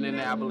 but other than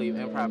that, I believe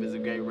improv is a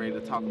great way to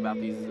talk about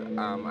these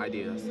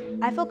ideas.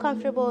 I feel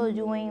comfortable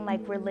doing like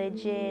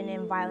religion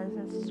and violence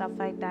and stuff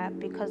like that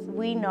because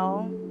we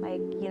know, like,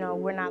 you know,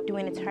 we're not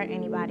doing it to hurt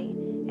anybody.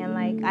 And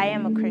like, I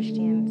am a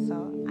Christian,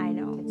 so I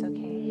know it's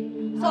okay.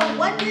 So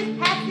what this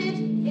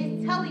passage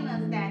is telling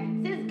us that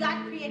since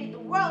God created the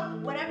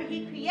world, whatever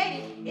he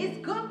created is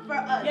good for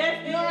us.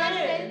 Yes, you know what I'm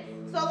saying?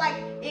 So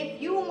like, if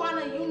you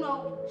wanna, you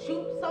know,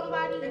 shoot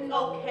somebody, it's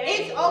okay.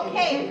 It's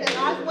okay, because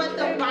that's what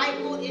the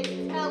Bible is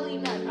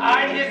telling us.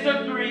 I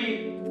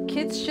disagree.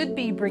 Kids should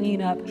be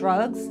bringing up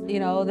drugs, you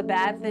know, the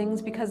bad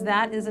things, because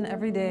that is an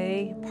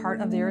everyday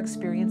part of their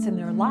experience in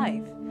their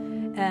life.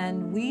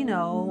 And we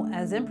know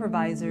as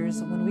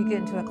improvisers, when we get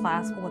into a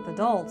class with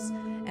adults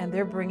and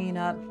they're bringing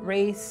up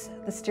race,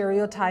 the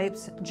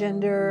stereotypes,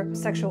 gender,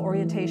 sexual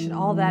orientation,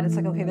 all that, it's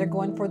like, okay, they're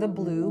going for the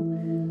blue.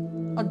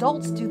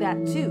 Adults do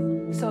that too.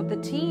 So if the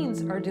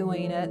teens are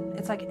doing it,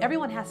 it's like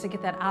everyone has to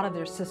get that out of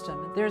their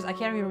system. I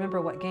can't even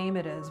remember what game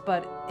it is,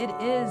 but it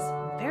is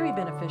very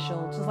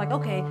beneficial. Just like,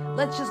 okay,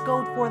 let's just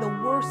go for the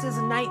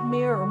worstest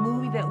nightmare or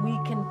movie that we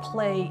can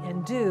play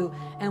and do,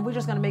 and we're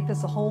just gonna make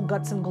this a whole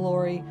guts and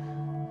glory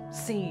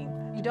scene.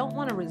 You don't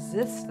want to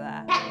resist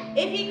that.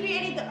 If he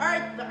created the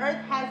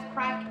earth has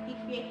crack, he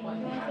created what?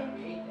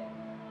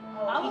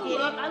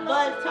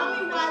 But tell me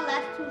why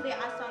last Tuesday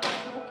I saw you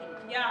smoking.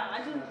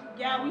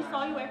 Yeah, we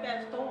saw you at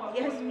that store.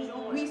 Yes,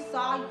 we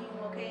saw you,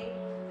 okay?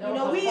 You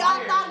know, we all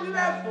thought we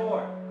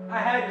were... I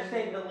had to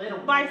save the little...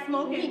 By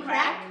smoking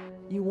crack?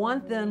 You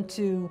want them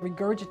to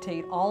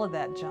regurgitate all of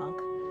that junk,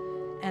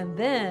 and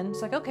then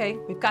it's like, okay,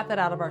 we've got that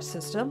out of our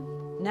system.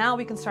 Now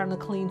we can start on a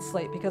clean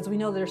slate, because we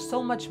know there's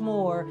so much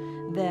more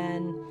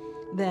than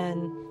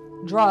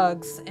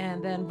drugs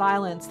and then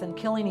violence, than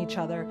killing each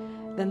other,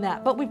 than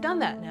that. But we've done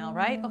that now,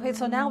 right? Okay,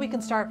 so now we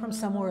can start from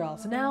somewhere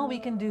else. Now we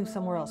can do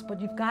somewhere else. But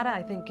you've got to,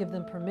 I think, give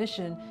them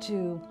permission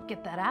to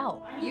get that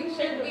out. You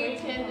should be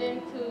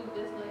tending to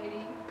this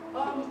lady.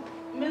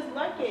 Miss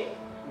Luckett,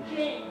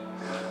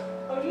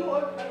 are you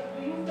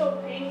still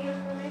paying your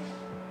information?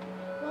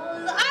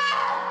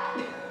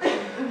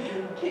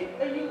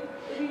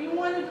 Do you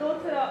want to go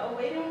to the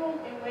waiting room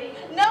and wait?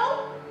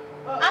 No!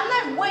 I'm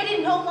not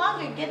waiting no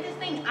longer. Get this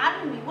thing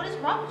out of me. What is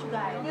wrong with you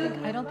guys?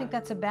 I don't think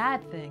that's a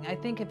bad thing. I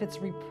think if it's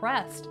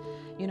repressed,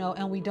 you know,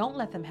 and we don't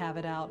let them have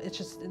it out, it's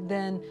just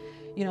then,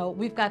 you know,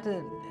 we've got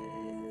to,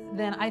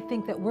 then I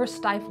think that we're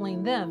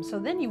stifling them. So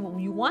then you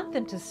want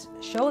them to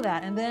show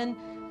that, and then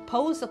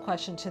pose a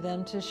question to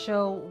them to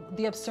show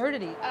the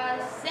absurdity.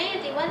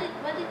 Sandy, what did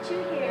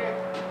you hear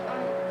on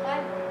the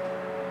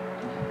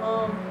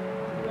platform?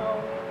 You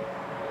know,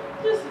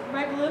 just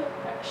regular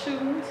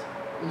shootings,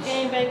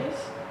 gangbangers.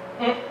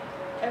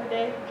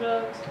 Everyday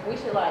drugs. We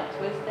should like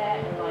twist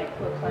that and like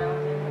put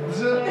clowns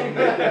in it.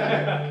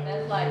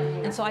 That's like.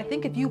 And so I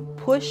think if you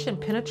push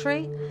and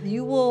penetrate,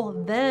 you will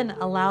then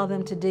allow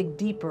them to dig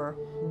deeper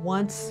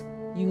once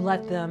you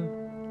let them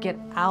get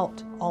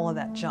out all of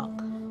that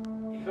junk.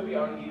 It could be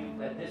argued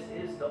that this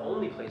is the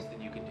only place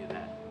that you can do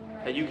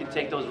that you can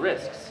take those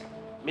risks.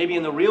 Maybe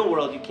in the real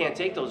world you can't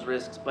take those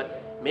risks,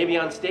 but maybe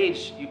on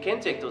stage you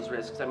can take those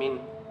risks. I mean,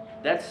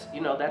 that's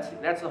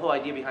the whole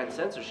idea behind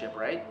censorship,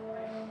 right?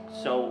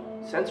 So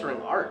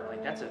censoring art,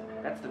 like that's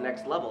the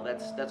next level.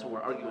 That's what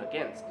we're arguing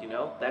against, you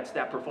know? That's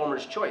that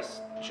performer's choice.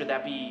 Should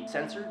that be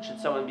censored? Should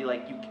someone be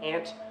like, you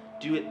can't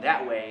do it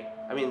that way?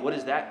 I mean, what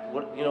is that?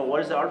 What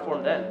is the art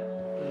form then?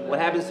 What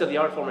happens to the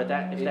art form it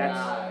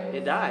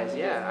dies?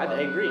 Yeah, I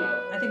agree.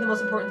 I think the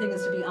most important thing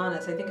is to be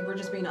honest. I think if we're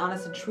just being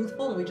honest and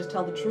truthful and we just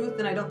tell the truth,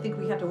 then I don't think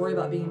we have to worry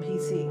about being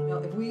PC. You know,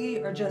 if we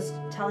are just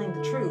telling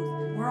the truth,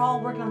 we're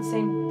all working on the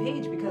same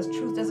page because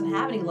truth doesn't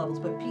have any levels,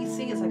 but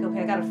PC is like,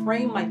 okay, I gotta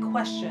frame my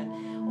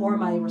question or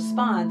my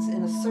response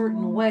in a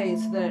certain way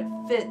so that it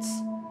fits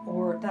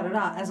or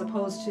da-da-da, as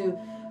opposed to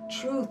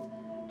truth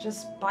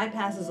just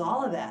bypasses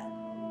all of that.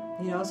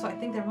 You know, so I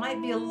think there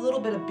might be a little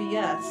bit of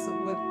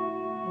BS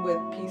with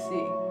PC,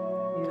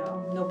 you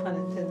know, no pun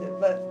intended,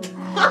 but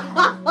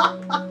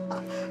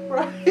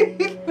right.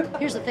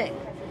 Here's the thing,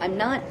 I'm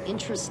not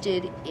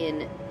interested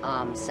in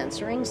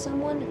censoring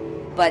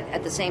someone, but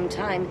at the same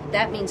time,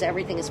 that means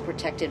everything is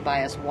protected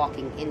by us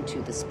walking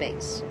into the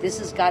space. This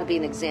has got to be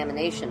an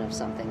examination of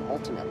something,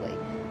 ultimately.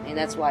 I mean,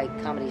 that's why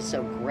comedy is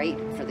so great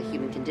for the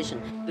human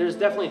condition. There's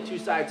definitely two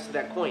sides to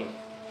that coin.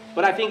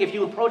 But I think if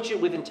you approach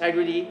it with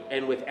integrity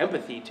and with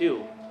empathy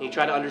too, and you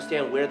try to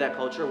understand where that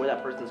culture, where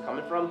that person's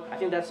coming from, I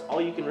think that's all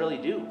you can really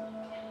do.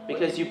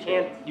 Because you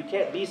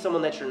can't be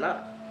someone that you're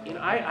not. You know,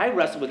 I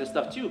wrestle with this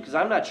stuff too, because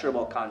I'm not sure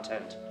about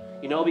content.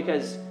 You know,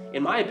 because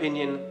in my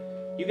opinion,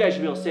 you guys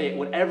should be able to say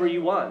whatever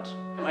you want.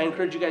 I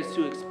encourage you guys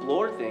to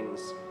explore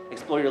things,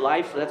 explore your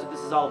life. That's what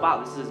this is all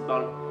about. This is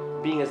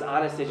about being as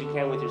honest as you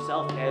can with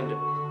yourself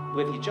and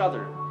with each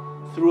other,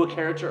 through a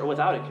character or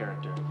without a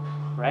character,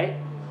 right?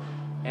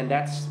 And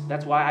that's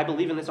why I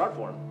believe in this art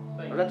form.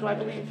 Or that's why I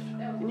believe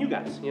in you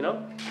guys, you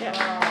know? Yeah.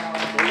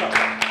 There you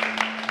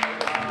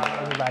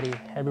go.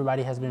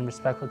 Everybody has been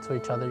respectful to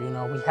each other. You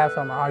know, we have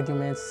some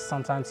arguments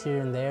sometimes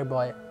here and there,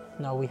 but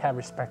you know, we have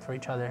respect for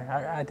each other.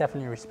 I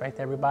definitely respect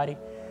everybody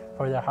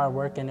for their hard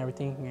work and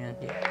everything. And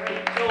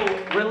yeah.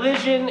 So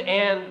religion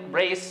and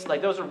race,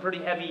 like those are pretty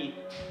heavy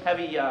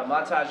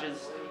montages.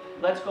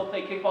 Let's go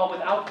play kickball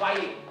without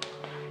fighting.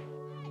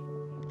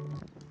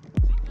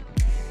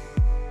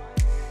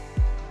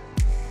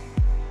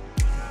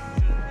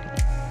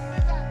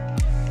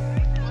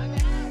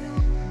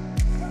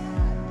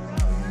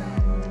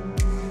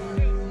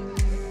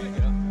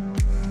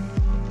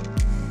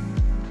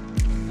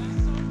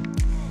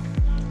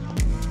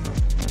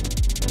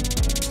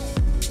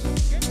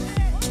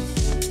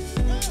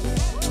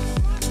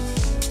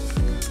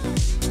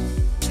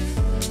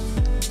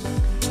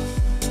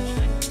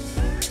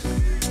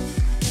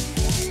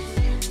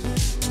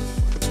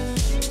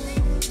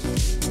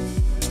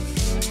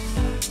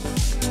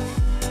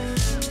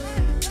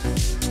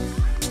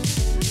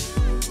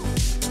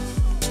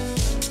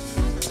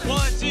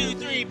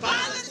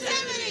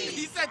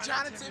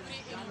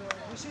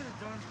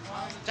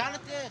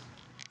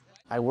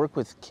 I work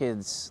with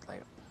kids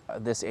like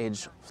this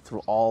age through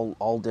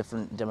all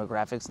different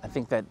demographics. I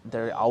think that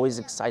they're always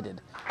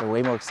excited. They're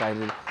way more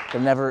excited.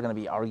 They're never going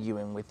to be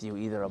arguing with you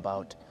either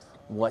about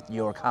what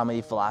your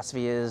comedy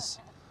philosophy is,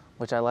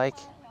 which I like,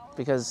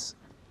 because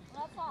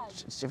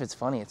if it's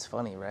funny,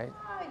 right?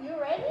 You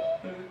ready?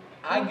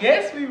 I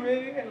guess we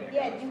ready.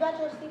 Yeah, you got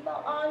your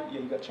seatbelt on?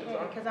 Yeah, you got yours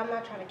on. Because I'm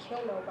not trying to kill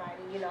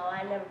nobody, you know.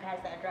 I never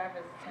passed that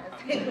driver's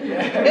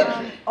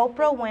test.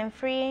 Oprah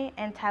Winfrey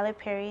and Tyler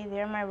Perry,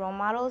 they're my role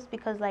models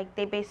because, like,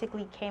 they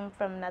basically came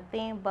from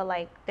nothing, but,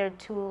 like, they're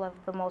two of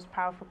the most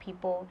powerful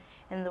people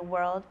in the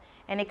world.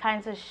 And it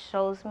kind of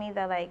shows me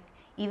that, like,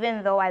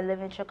 even though I live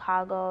in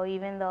Chicago,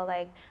 even though,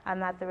 like, I'm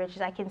not the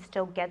richest, I can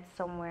still get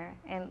somewhere.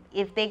 And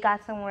if they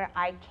got somewhere,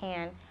 I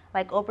can.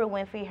 Like, Oprah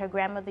Winfrey, her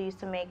grandmother used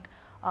to make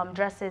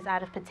dresses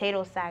out of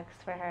potato sacks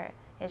for her,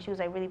 and she was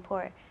like really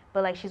poor,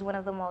 but like she's one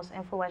of the most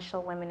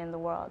influential women in the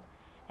world,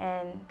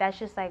 and that's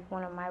just like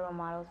one of my role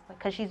models,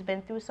 because she's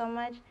been through so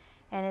much,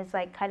 and it's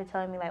like kind of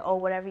telling me like, oh,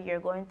 whatever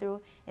you're going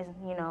through is,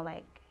 you know,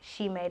 like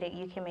she made it,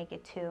 you can make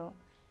it too.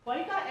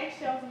 Why you got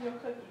eggshells in your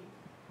cookies?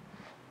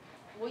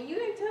 Well, you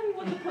didn't tell me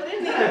what to put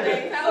in these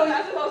things. How was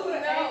I supposed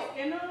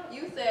to know?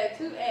 You said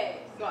 2 eggs,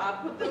 so I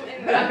put them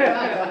in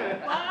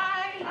there. Why?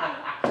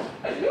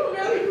 You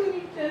really do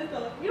need this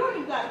though. You don't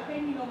even got to pay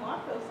me no more. I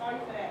feel sorry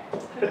for that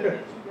cookie that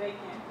you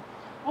baking.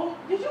 Oh,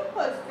 did you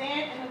put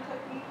sand in the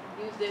cookie?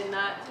 You did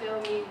not tell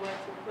me what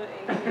to put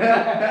in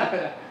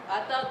here.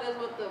 I thought that's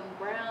what the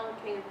brown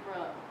came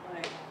from,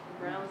 like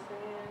brown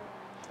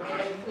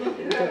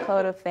sand.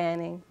 Dakota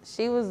Fanning.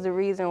 She was the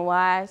reason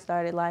why I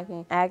started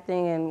liking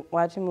acting and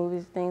watching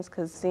movies and things,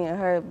 because seeing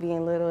her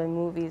being little in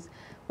movies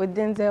with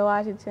Denzel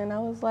Washington, I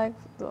was like,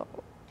 oh,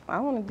 I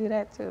want to do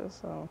that too.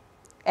 So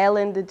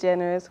Ellen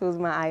DeGeneres, who's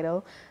my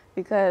idol,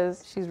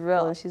 because she's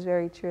real and she's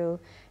very true.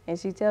 And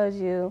she tells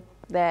you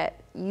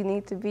that you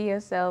need to be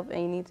yourself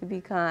and you need to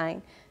be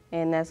kind,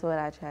 and that's what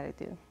I try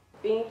to do.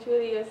 Being true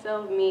to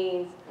yourself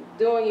means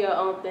doing your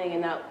own thing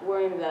and not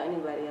worrying about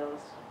anybody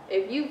else.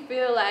 If you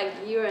feel like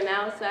you're an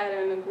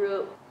outsider in the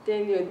group,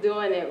 then you're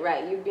doing it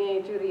right. You're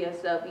being true to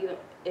yourself.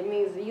 It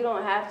means you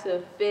don't have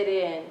to fit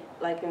in.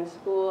 Like in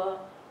school,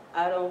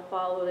 I don't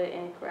follow the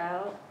in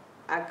crowd.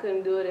 I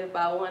couldn't do it if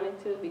I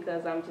wanted to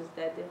because I'm just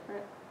that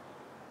different.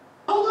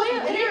 Oh, yeah,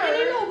 and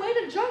ain't no way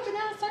to jump, and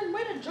there's a certain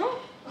way to jump.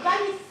 We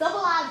gotta be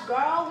civilized,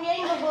 girl. We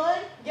ain't in the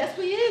hood. Yes,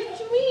 we is. What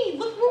you mean?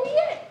 Look where we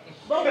at.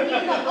 But we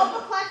in the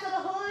upper class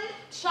of the hood.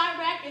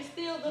 Chirac is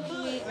still the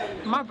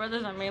hood. My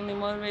brothers are mainly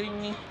motivating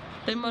me.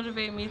 They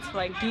motivate me to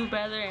like do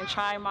better and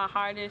try my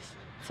hardest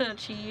to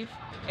achieve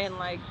and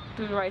like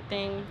do the right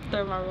thing.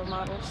 They're my role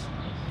models.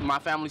 My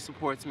family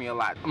supports me a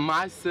lot.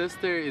 My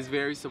sister is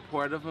very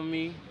supportive of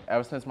me.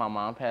 Ever since my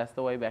mom passed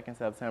away back in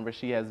September,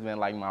 she has been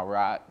like my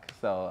rock.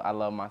 So I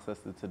love my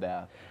sister to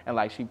death. And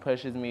like she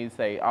pushes me to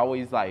say,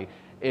 always like,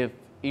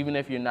 even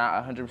if you're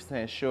not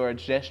 100% sure,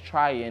 just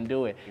try it and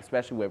do it.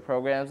 Especially with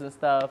programs and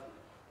stuff.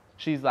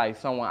 She's like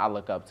someone I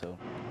look up to.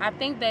 I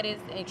think that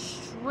it's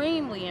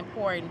extremely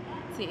important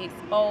to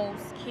expose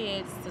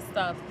kids to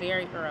stuff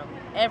very early,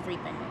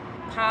 everything.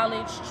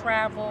 College,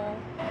 travel,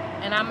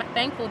 and I'm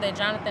thankful that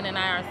Jonathan and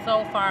I are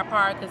so far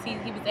apart because he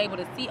was able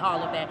to see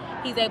all of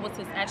that. He's able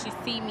to actually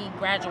see me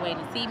graduate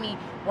and see me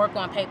work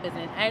on papers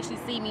and actually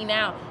see me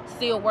now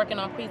still working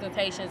on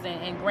presentations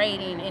and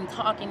grading and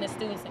talking to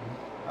students.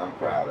 I'm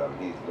proud of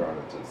him. He's grown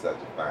into such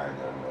a fine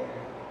young man.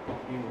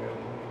 He really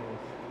is.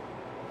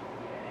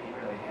 Yeah,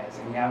 he really has.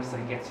 And he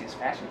obviously gets his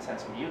fashion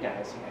sense from you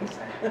guys.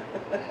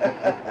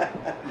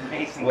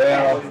 Amazing.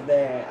 Well,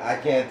 I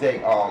can't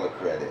take all the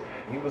credit.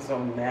 He was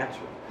so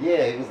natural. Yeah,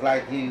 it was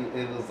like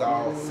it was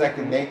all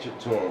second nature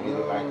to him. You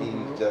know, like he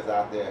was just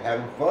out there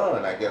having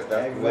fun. I guess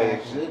that's the way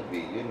it should be,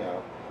 you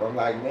know. I'm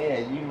like,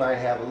 man, you might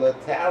have a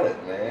little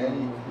talent,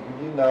 man.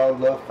 You know, a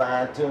little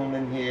fine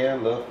tuning here, a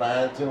little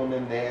fine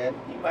tuning there.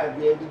 You might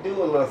be able to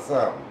do a little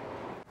something.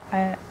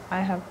 I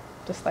have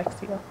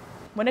dyslexia.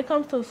 When it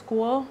comes to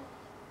school,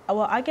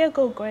 well, I get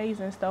good grades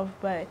and stuff,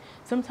 but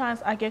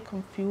sometimes I get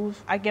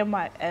confused. I get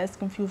my S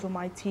confused with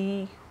my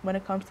T when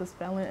it comes to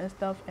spelling and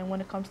stuff, and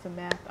when it comes to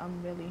math,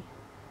 I'm really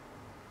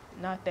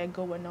not that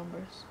good with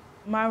numbers.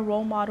 My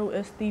role model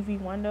is Stevie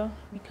Wonder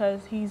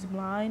because he's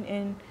blind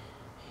and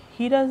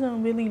he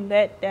doesn't really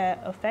let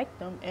that affect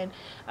him, and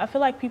I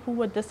feel like people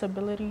with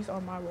disabilities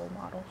are my role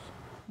models.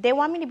 They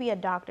want me to be a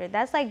doctor.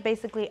 That's like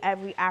basically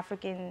every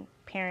African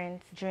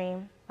parent's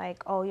dream.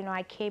 Like, oh, you know,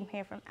 I came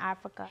here from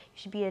Africa. You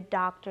should be a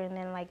doctor and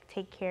then like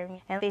take care of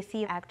me. And they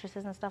see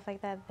actresses and stuff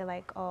like that. They're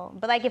like, oh.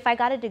 But like if I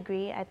got a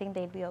degree, I think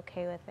they'd be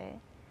okay with it.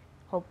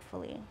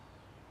 Hopefully.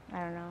 I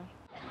don't know.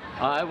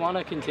 I want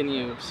to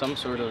continue some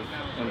sort of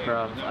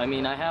improv. I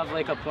mean, I have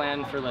like a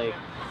plan for like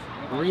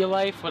real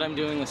life, what I'm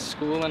doing with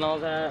school and all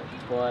that,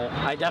 but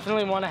I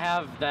definitely want to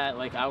have that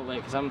like outlet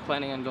because I'm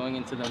planning on going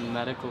into the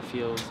medical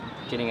field,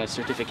 getting a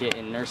certificate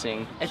in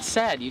nursing. It's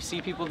sad. You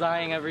see people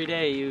dying every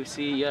day.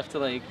 You have to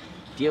like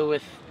deal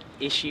with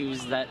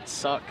issues that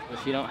suck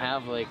if you don't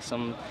have like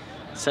some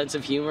sense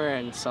of humor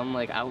and some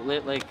like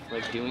outlet like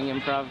doing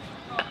improv.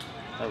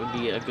 That would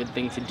be a good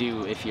thing to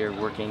do if you're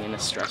working in a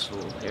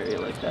stressful area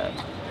like that.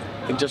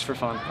 Like just for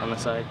fun on the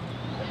side.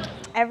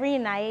 Every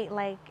night,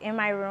 like in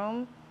my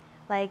room,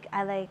 like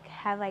I like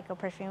have like a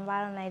perfume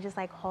bottle and I just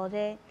like hold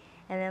it,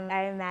 and then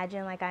I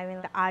imagine like I'm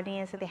in the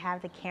audience and they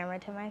have the camera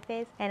to my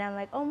face, and I'm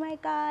like, oh my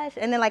gosh,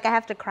 and then like I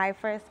have to cry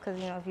first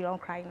because you know if you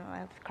don't cry, you know I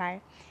have to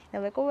cry. And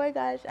I'm like, oh my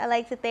gosh, I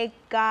like to thank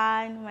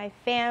God, my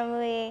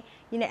family,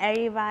 you know,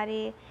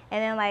 everybody,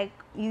 and then like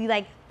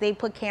they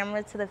put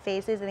cameras to the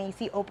faces and then you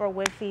see Oprah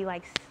Winfrey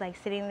like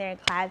sitting there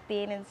and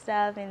clapping and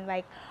stuff, and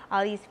like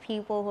all these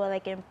people who are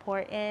like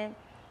important,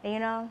 and, you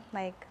know,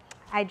 like.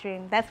 I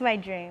dream. That's my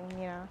dream,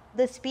 you know.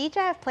 The speech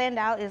I have planned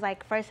out is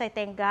like, first I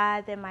thank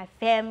God, then my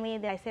family,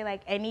 then I say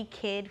like any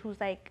kid who's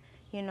like,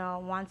 you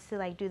know, wants to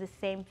like do the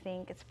same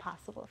thing, it's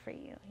possible for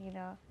you, you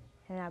know.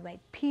 And I'm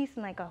like, peace,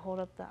 and like I hold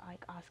up the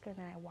like Oscar and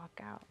then I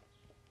walk out.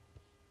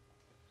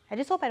 I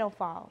just hope I don't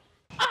fall.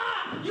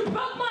 Ah! You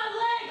broke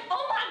my leg!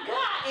 Oh my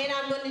God! And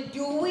I'm gonna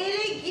do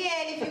it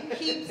again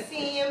if you keep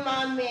seeing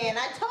my man.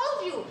 I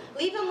told you,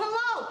 leave him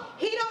alone.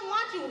 He don't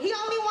want you, he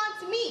only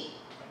wants me.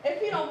 If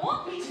he don't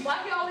want me,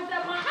 why he always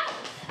at my house?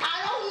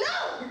 I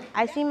don't know.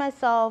 I see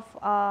myself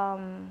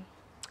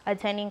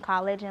attending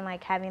college and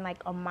like having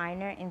like a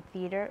minor in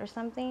theater or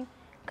something,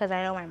 because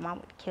I know my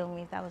mom would kill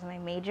me if that was my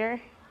major.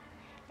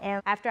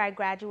 And after I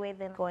graduate,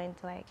 then going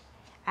to like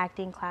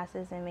acting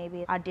classes and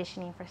maybe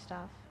auditioning for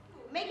stuff.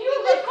 Make me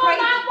look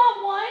crazy.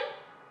 911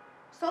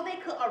 so they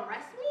could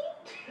arrest me?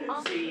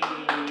 See. Did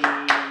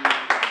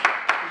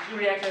she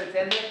react to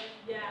attendant?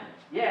 Yeah.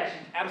 Yeah, she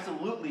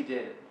absolutely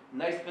did.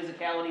 Nice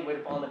physicality, way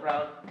to fall in the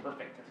crowd.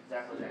 Perfect.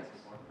 That's exactly what I asked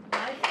for.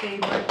 My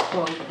favorite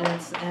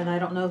quote, and I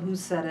don't know who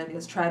said it,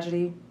 is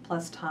tragedy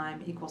plus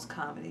time equals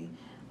comedy.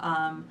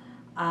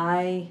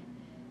 I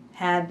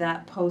had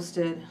that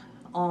posted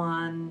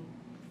on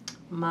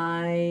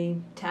my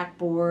tack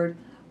board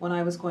when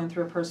I was going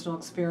through a personal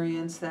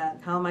experience that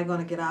how am I going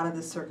to get out of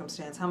this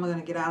circumstance? How am I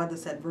going to get out of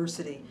this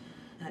adversity?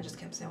 And I just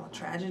kept saying, well,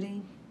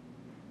 tragedy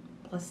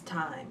plus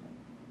time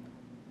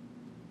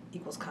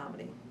equals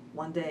comedy.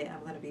 One day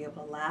I'm going to be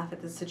able to laugh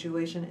at this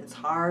situation. It's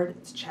hard,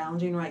 it's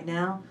challenging right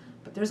now,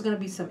 but there's going to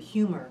be some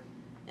humor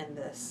in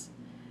this,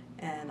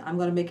 and I'm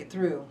going to make it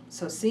through.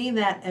 So seeing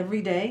that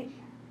every day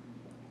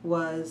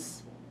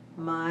was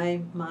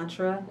my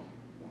mantra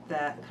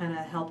that kind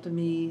of helped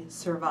me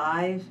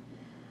survive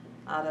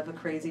out of a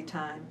crazy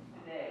time.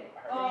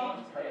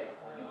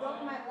 You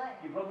broke my leg.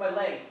 You broke my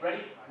leg.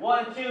 Ready?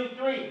 1, 2,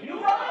 3. You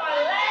broke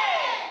my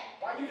leg!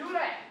 Why'd you do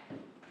that?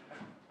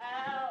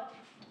 Oh,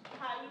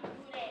 how you do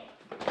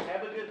that?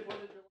 Have a good one.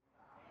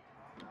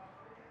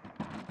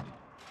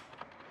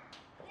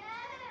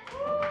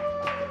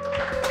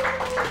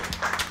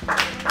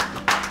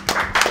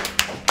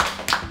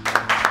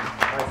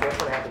 Alright, so what's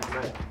gonna happen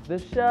tonight? The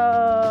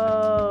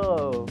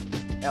show!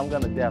 And I'm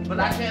gonna definitely. But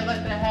I can't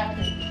let that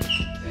happen.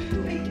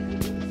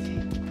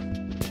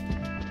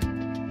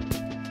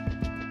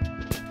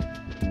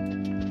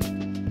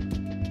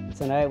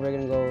 Tonight we're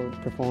gonna go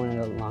perform in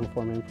a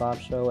long-form improv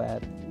show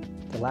at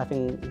the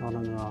Laughing.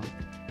 No.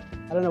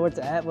 I don't know where it's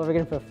at, but we're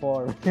gonna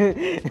perform.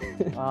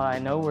 I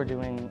know we're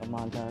doing a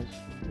montage.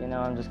 You know,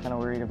 I'm just kind of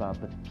worried about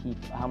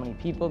how many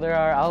people there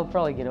are. I'll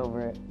probably get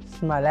over it.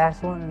 It's my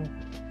last one,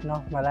 you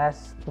know, my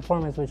last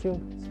performance with you,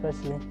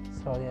 especially.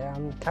 So yeah,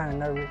 I'm kind of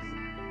nervous.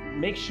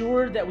 Make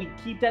sure that we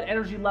keep that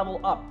energy level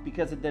up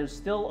because there's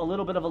still a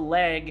little bit of a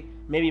lag,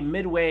 maybe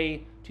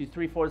midway to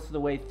 3/4 of the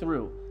way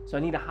through. So I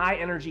need a high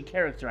energy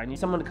character. I need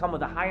someone to come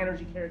with a high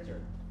energy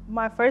character.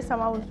 My first time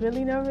I was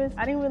really nervous.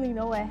 I didn't really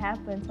know what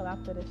happened until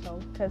after the show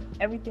because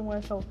everything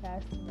went so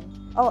fast to me.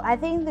 Oh, I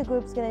think the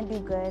group's gonna do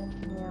good,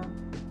 yeah.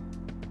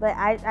 But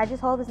I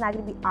just hope it's not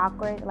gonna be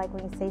awkward, like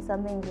when you say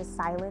something, just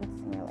silence,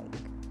 and you're like...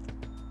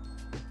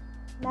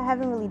 I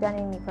haven't really done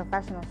any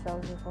professional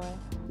shows before.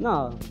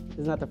 No,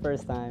 it's not the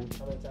first time.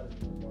 How many times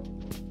have you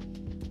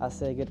performed? I'll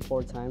say a good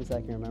 4 times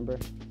I can remember.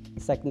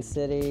 Second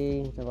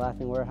City, the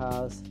Laughing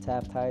Warehouse,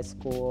 Taft High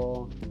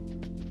School.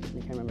 I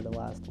can't remember the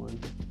last one.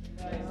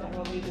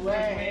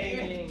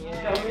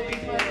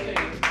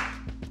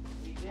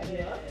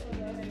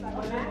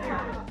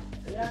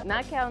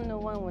 Not counting the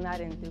one when I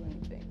didn't do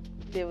anything.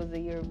 It was the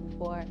year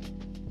before.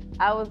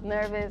 I was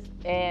nervous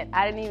and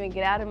I didn't even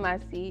get out of my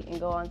seat and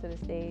go onto the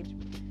stage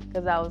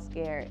because I was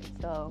scared.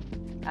 So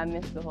I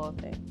missed the whole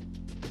thing.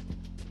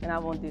 And I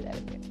won't do that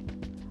again.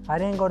 I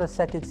didn't go to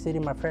Second City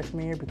my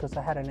freshman year because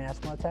I had an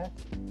asthma attack.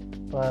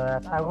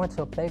 But I went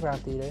to a playground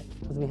theater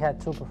because we had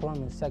 2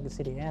 performances, Second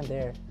City and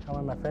there. I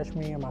went my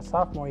freshman year, my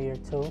sophomore year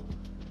too,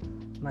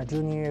 my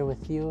junior year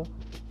with you,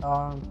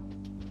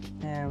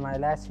 and my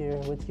last year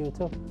with you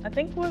too. I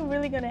think we're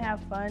really gonna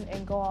have fun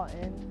and go all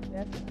in.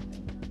 That's what I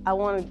think. I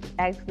want to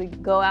actually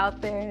go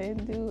out there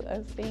and do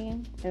a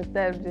scene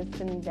instead of just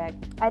sitting back.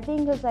 I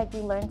think it's like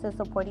we learn to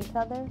support each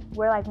other.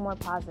 We're like more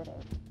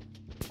positive.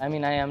 I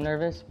mean, I am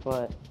nervous,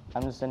 but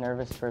I'm just a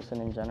nervous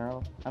person in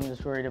general. I'm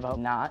just worried about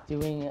not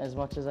doing as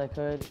much as I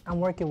could. I'm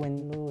working with a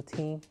new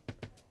team,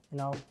 you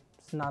know,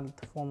 it's not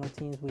the former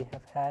teams we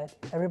have had.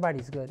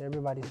 Everybody's good,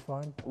 everybody's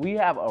fun. We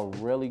have a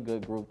really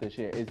good group this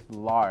year. It's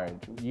large.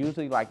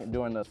 Usually like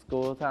during the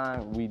school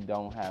time, we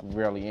don't have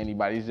really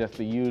anybody. It's just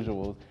the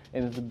usuals.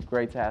 And it's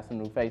great to have some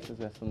new faces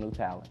and some new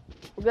talent.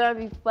 We're gonna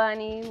be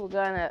funny, we're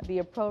gonna be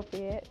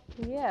appropriate.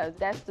 Yeah,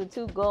 that's the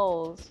 2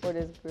 goals for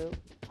this group.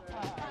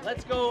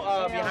 Let's go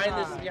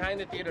behind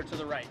the theater to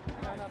the right.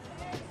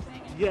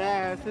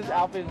 Yes, his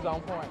outfit is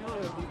on point.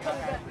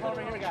 Hold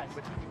right here, guys.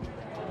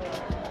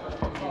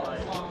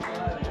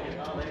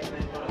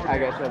 I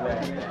got your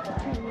back.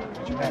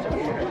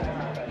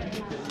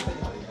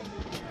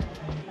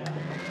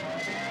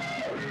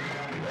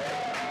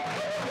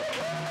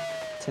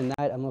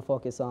 Tonight I'm gonna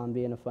focus on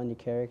being a funny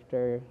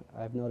character.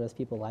 I've noticed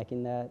people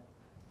liking that,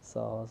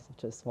 so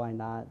just why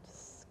not?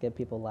 Just get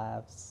people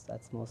laughs,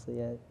 that's mostly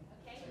it.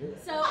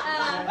 So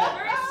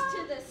first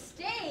to the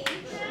stage,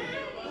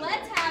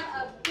 let's have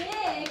a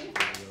big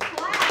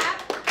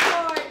clap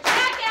for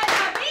Jack and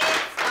the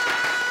Beanstalk!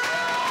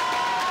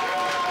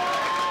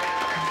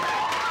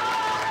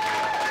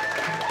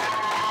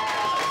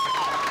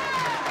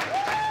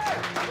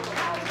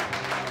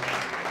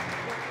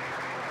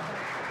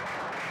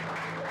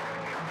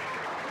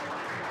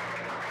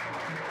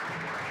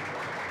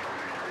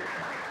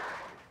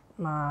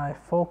 My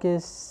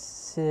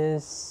focus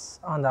is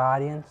on the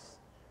audience.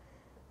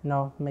 You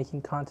know,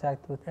 making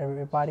contact with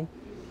everybody.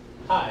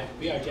 Hi,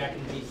 we are Jack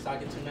and Beanstalk,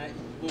 and tonight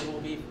we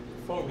will be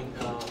performing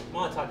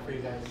Montauk for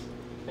you guys.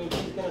 Can you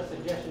please get a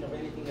suggestion of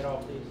anything at all,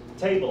 please?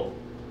 Table.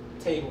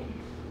 Table.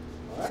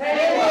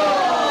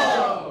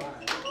 Table!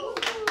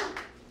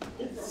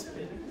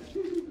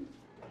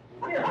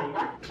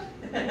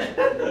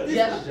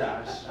 Yes,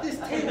 Josh. This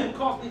table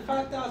cost me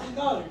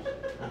 $5,000.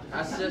 I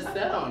just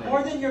sat on it.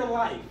 More than your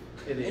life.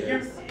 It and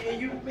is.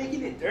 You're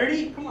making it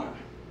dirty? Come on.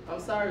 I'm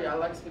sorry, I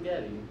like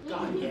spaghetti.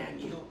 God, yeah,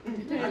 Neil.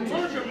 I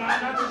told your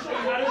mom not to show you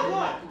how to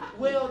cook.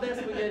 Well, that's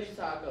spaghetti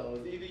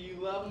tacos. Either you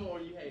love them or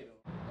you hate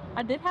them.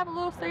 I did have a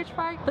little stage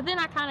fright, but then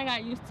I kind of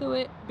got used to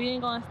it,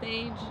 being on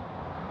stage.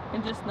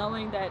 and just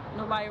knowing that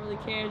nobody really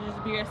cares.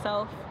 Just be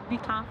yourself, be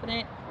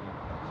confident.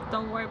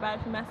 Don't worry about it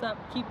if you mess up.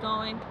 Keep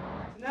going.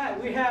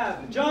 Tonight we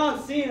have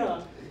John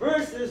Cena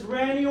versus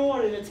Randy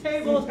Orton in a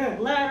tables,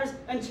 ladders,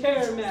 and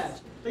chair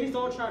match. Please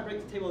don't try to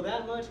break the table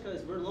that much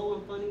because we're low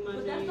on funding money.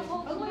 But that's the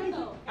whole point,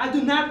 though. I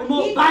do not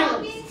promote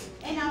violence.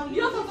 And now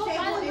You don't promote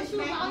violence, but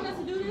you allowing us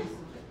to do this?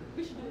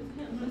 We should do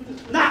this to him.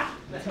 Nah!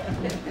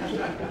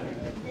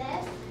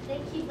 They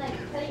keep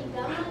like putting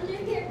gum under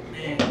here.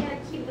 And you gotta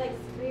keep like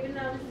screaming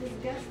out. It's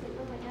disgusting.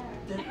 Oh my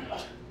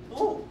god.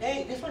 Oh,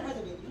 hey, this one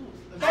hasn't been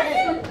used.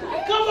 Hey,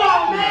 come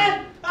on,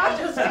 man! I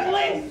just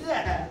explained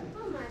that.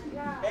 Oh my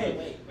god. Hey,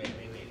 wait.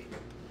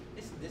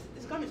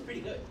 This gum is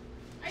pretty good.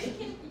 Are you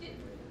kidding?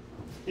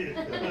 I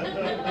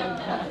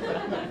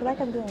feel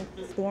like I'm doing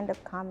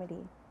stand-up comedy.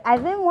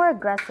 I've been more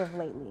aggressive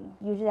lately.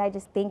 Usually I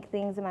just think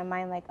things in my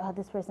mind like, oh,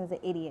 this person's an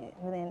idiot.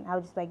 And then I'll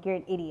just like, you're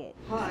an idiot.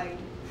 Hi.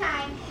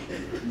 Hi.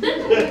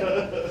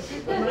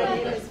 My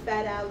name is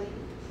Fat Allie.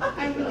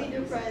 I'm really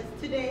depressed.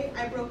 Today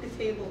I broke a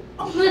table.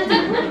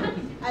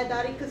 I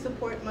thought it could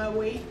support my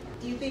weight.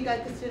 Do you think I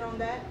could sit on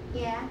that?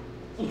 Yeah.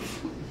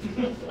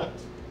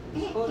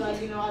 Hold on,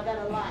 I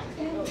gotta lie.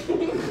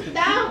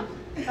 Down!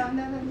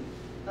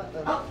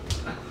 Oh.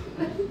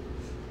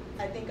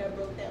 I think I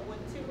broke that one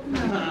too.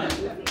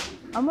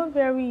 I'm a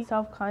very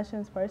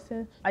self-conscious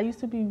person. I used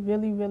to be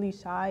really, really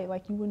shy,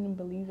 like you wouldn't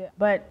believe it.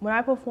 But when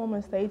I perform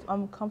on stage,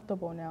 I'm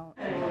comfortable now.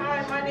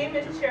 Hi, my name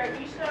is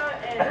Cherisha,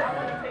 and I'm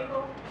on the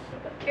table.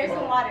 Here's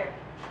some water.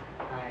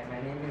 Hi, my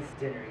name is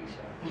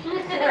Dinnerisha.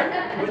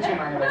 Would you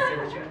mind if I sit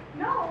with you?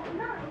 No.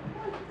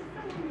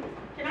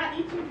 Can I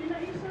eat you,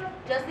 Dinnerisha?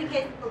 Just in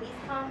case the police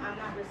come, I'm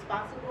not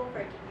responsible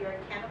for your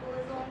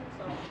cannibalism,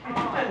 so.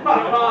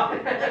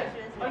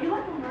 Are you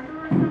like a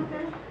murderer or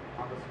something?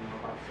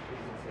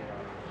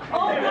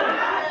 Oh,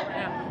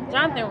 Yeah.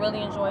 Jonathan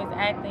really enjoys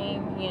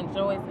acting. He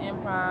enjoys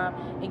improv.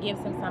 It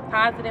gives him some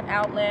positive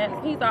outlets.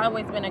 He's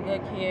always been a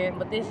good kid,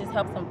 but this just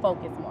helps him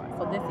focus more.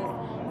 So this is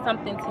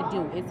something to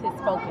do. It's his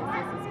focus.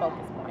 It's his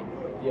focus point.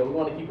 Yeah, we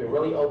want to keep it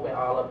really open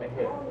all up in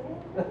here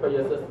for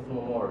your sister's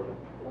memorial.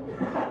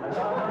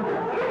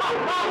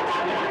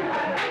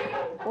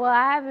 Well,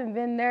 I haven't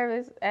been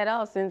nervous at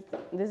all since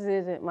this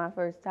isn't my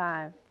first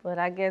time. But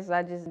I guess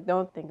I just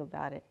don't think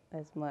about it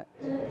as much.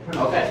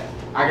 Okay,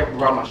 I got to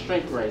brought my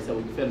strength ray so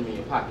we can fit them in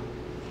your pocket.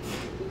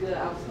 Good,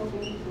 I was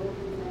hoping you would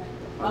open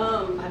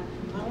that.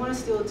 I want to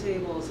steal a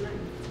table. Is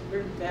there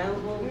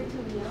available? You're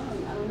too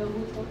young. I don't know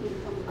who's hoping to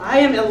come. I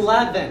am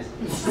 11.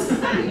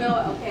 You know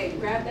what? Okay,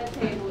 grab that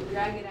table,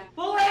 drag it out.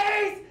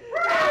 Police!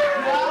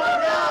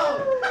 No!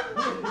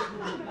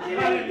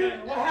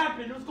 What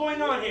happened? What's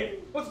going on here?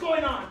 What's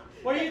going on?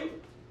 What are you?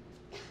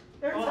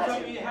 Don't tell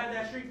me you had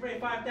that street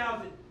rate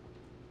 5,000.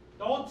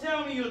 Don't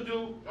tell me you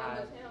do.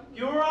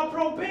 You're on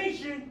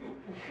probation.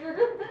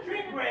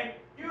 Street rate.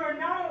 You are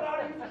not allowed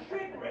to use a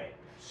street rate.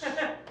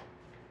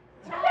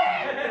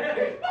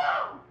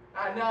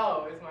 I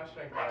know, it's my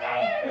strength ray.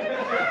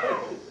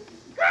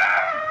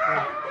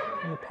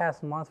 In the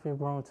past month, we've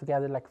grown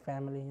together like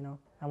family, I'm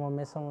gonna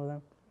miss some of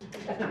them.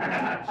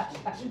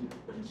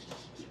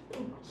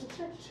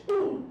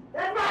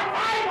 That's my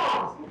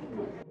Bible!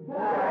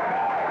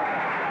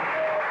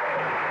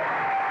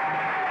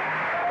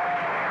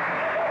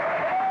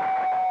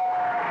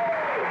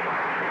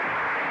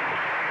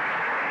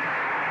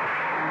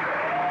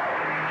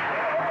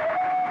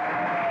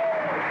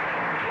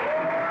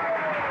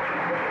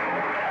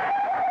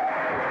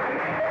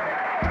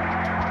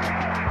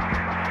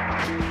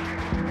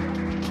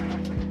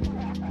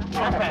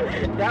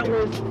 That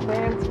was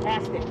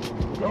fantastic.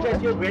 Did you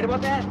guys feel great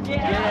about that?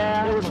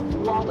 Yeah. It was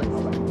flawless.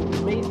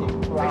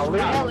 Amazing. Wow.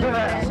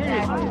 Seriously,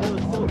 it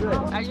was so good.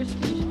 I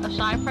used to be a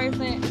shy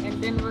person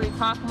and didn't really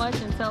talk much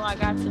until I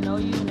got to know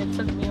you, and it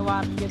took me a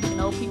while to get to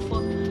know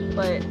people.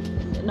 But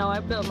no, I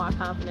built my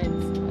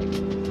confidence.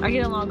 Like, I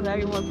get along with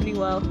everyone pretty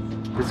well.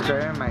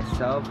 Describing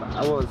myself,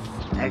 I was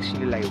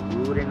actually like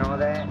rude and all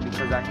that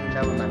because I hang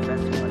out with my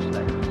friends too much.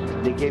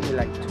 Like they gave me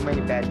like too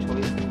many bad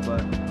choices,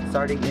 but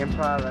starting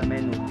improv, I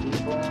met new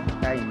people.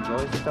 I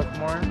enjoy stuff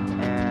more,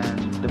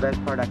 and the best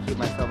part, I keep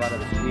myself out of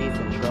the streets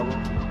and trouble.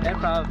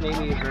 Improv made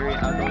me a very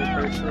outgoing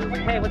person.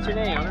 Like, hey, what's your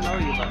name? I don't know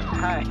you, but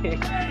hi,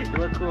 you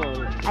look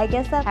cool. I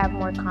guess I have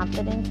more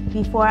confidence.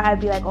 Before I'd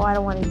be like, oh, I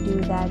don't want to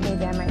do that.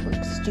 Maybe I might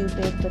look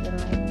stupid, but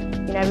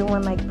then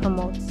everyone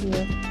promotes you.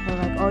 They're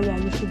like, oh yeah,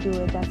 you should do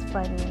it. That's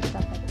funny and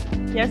stuff like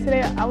that.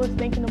 Yesterday, I was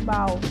thinking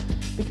about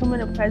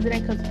becoming a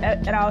president because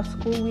at our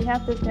school, we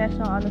have this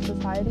National Honor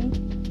Society.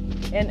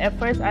 And at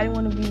first, I didn't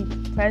want to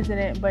be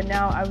president, but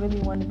now I really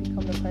want to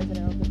become the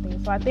president of the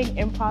thing. So I think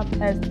improv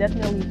has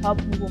definitely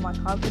helped me with my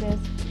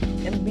confidence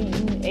and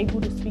being able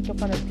to speak in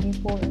front of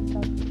people and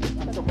stuff.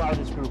 I'm so proud of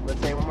this group.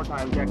 Let's say it one more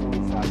time, Jack and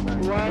Lisa.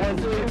 1,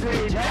 2,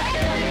 3, Jack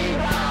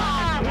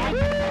and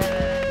Lisa!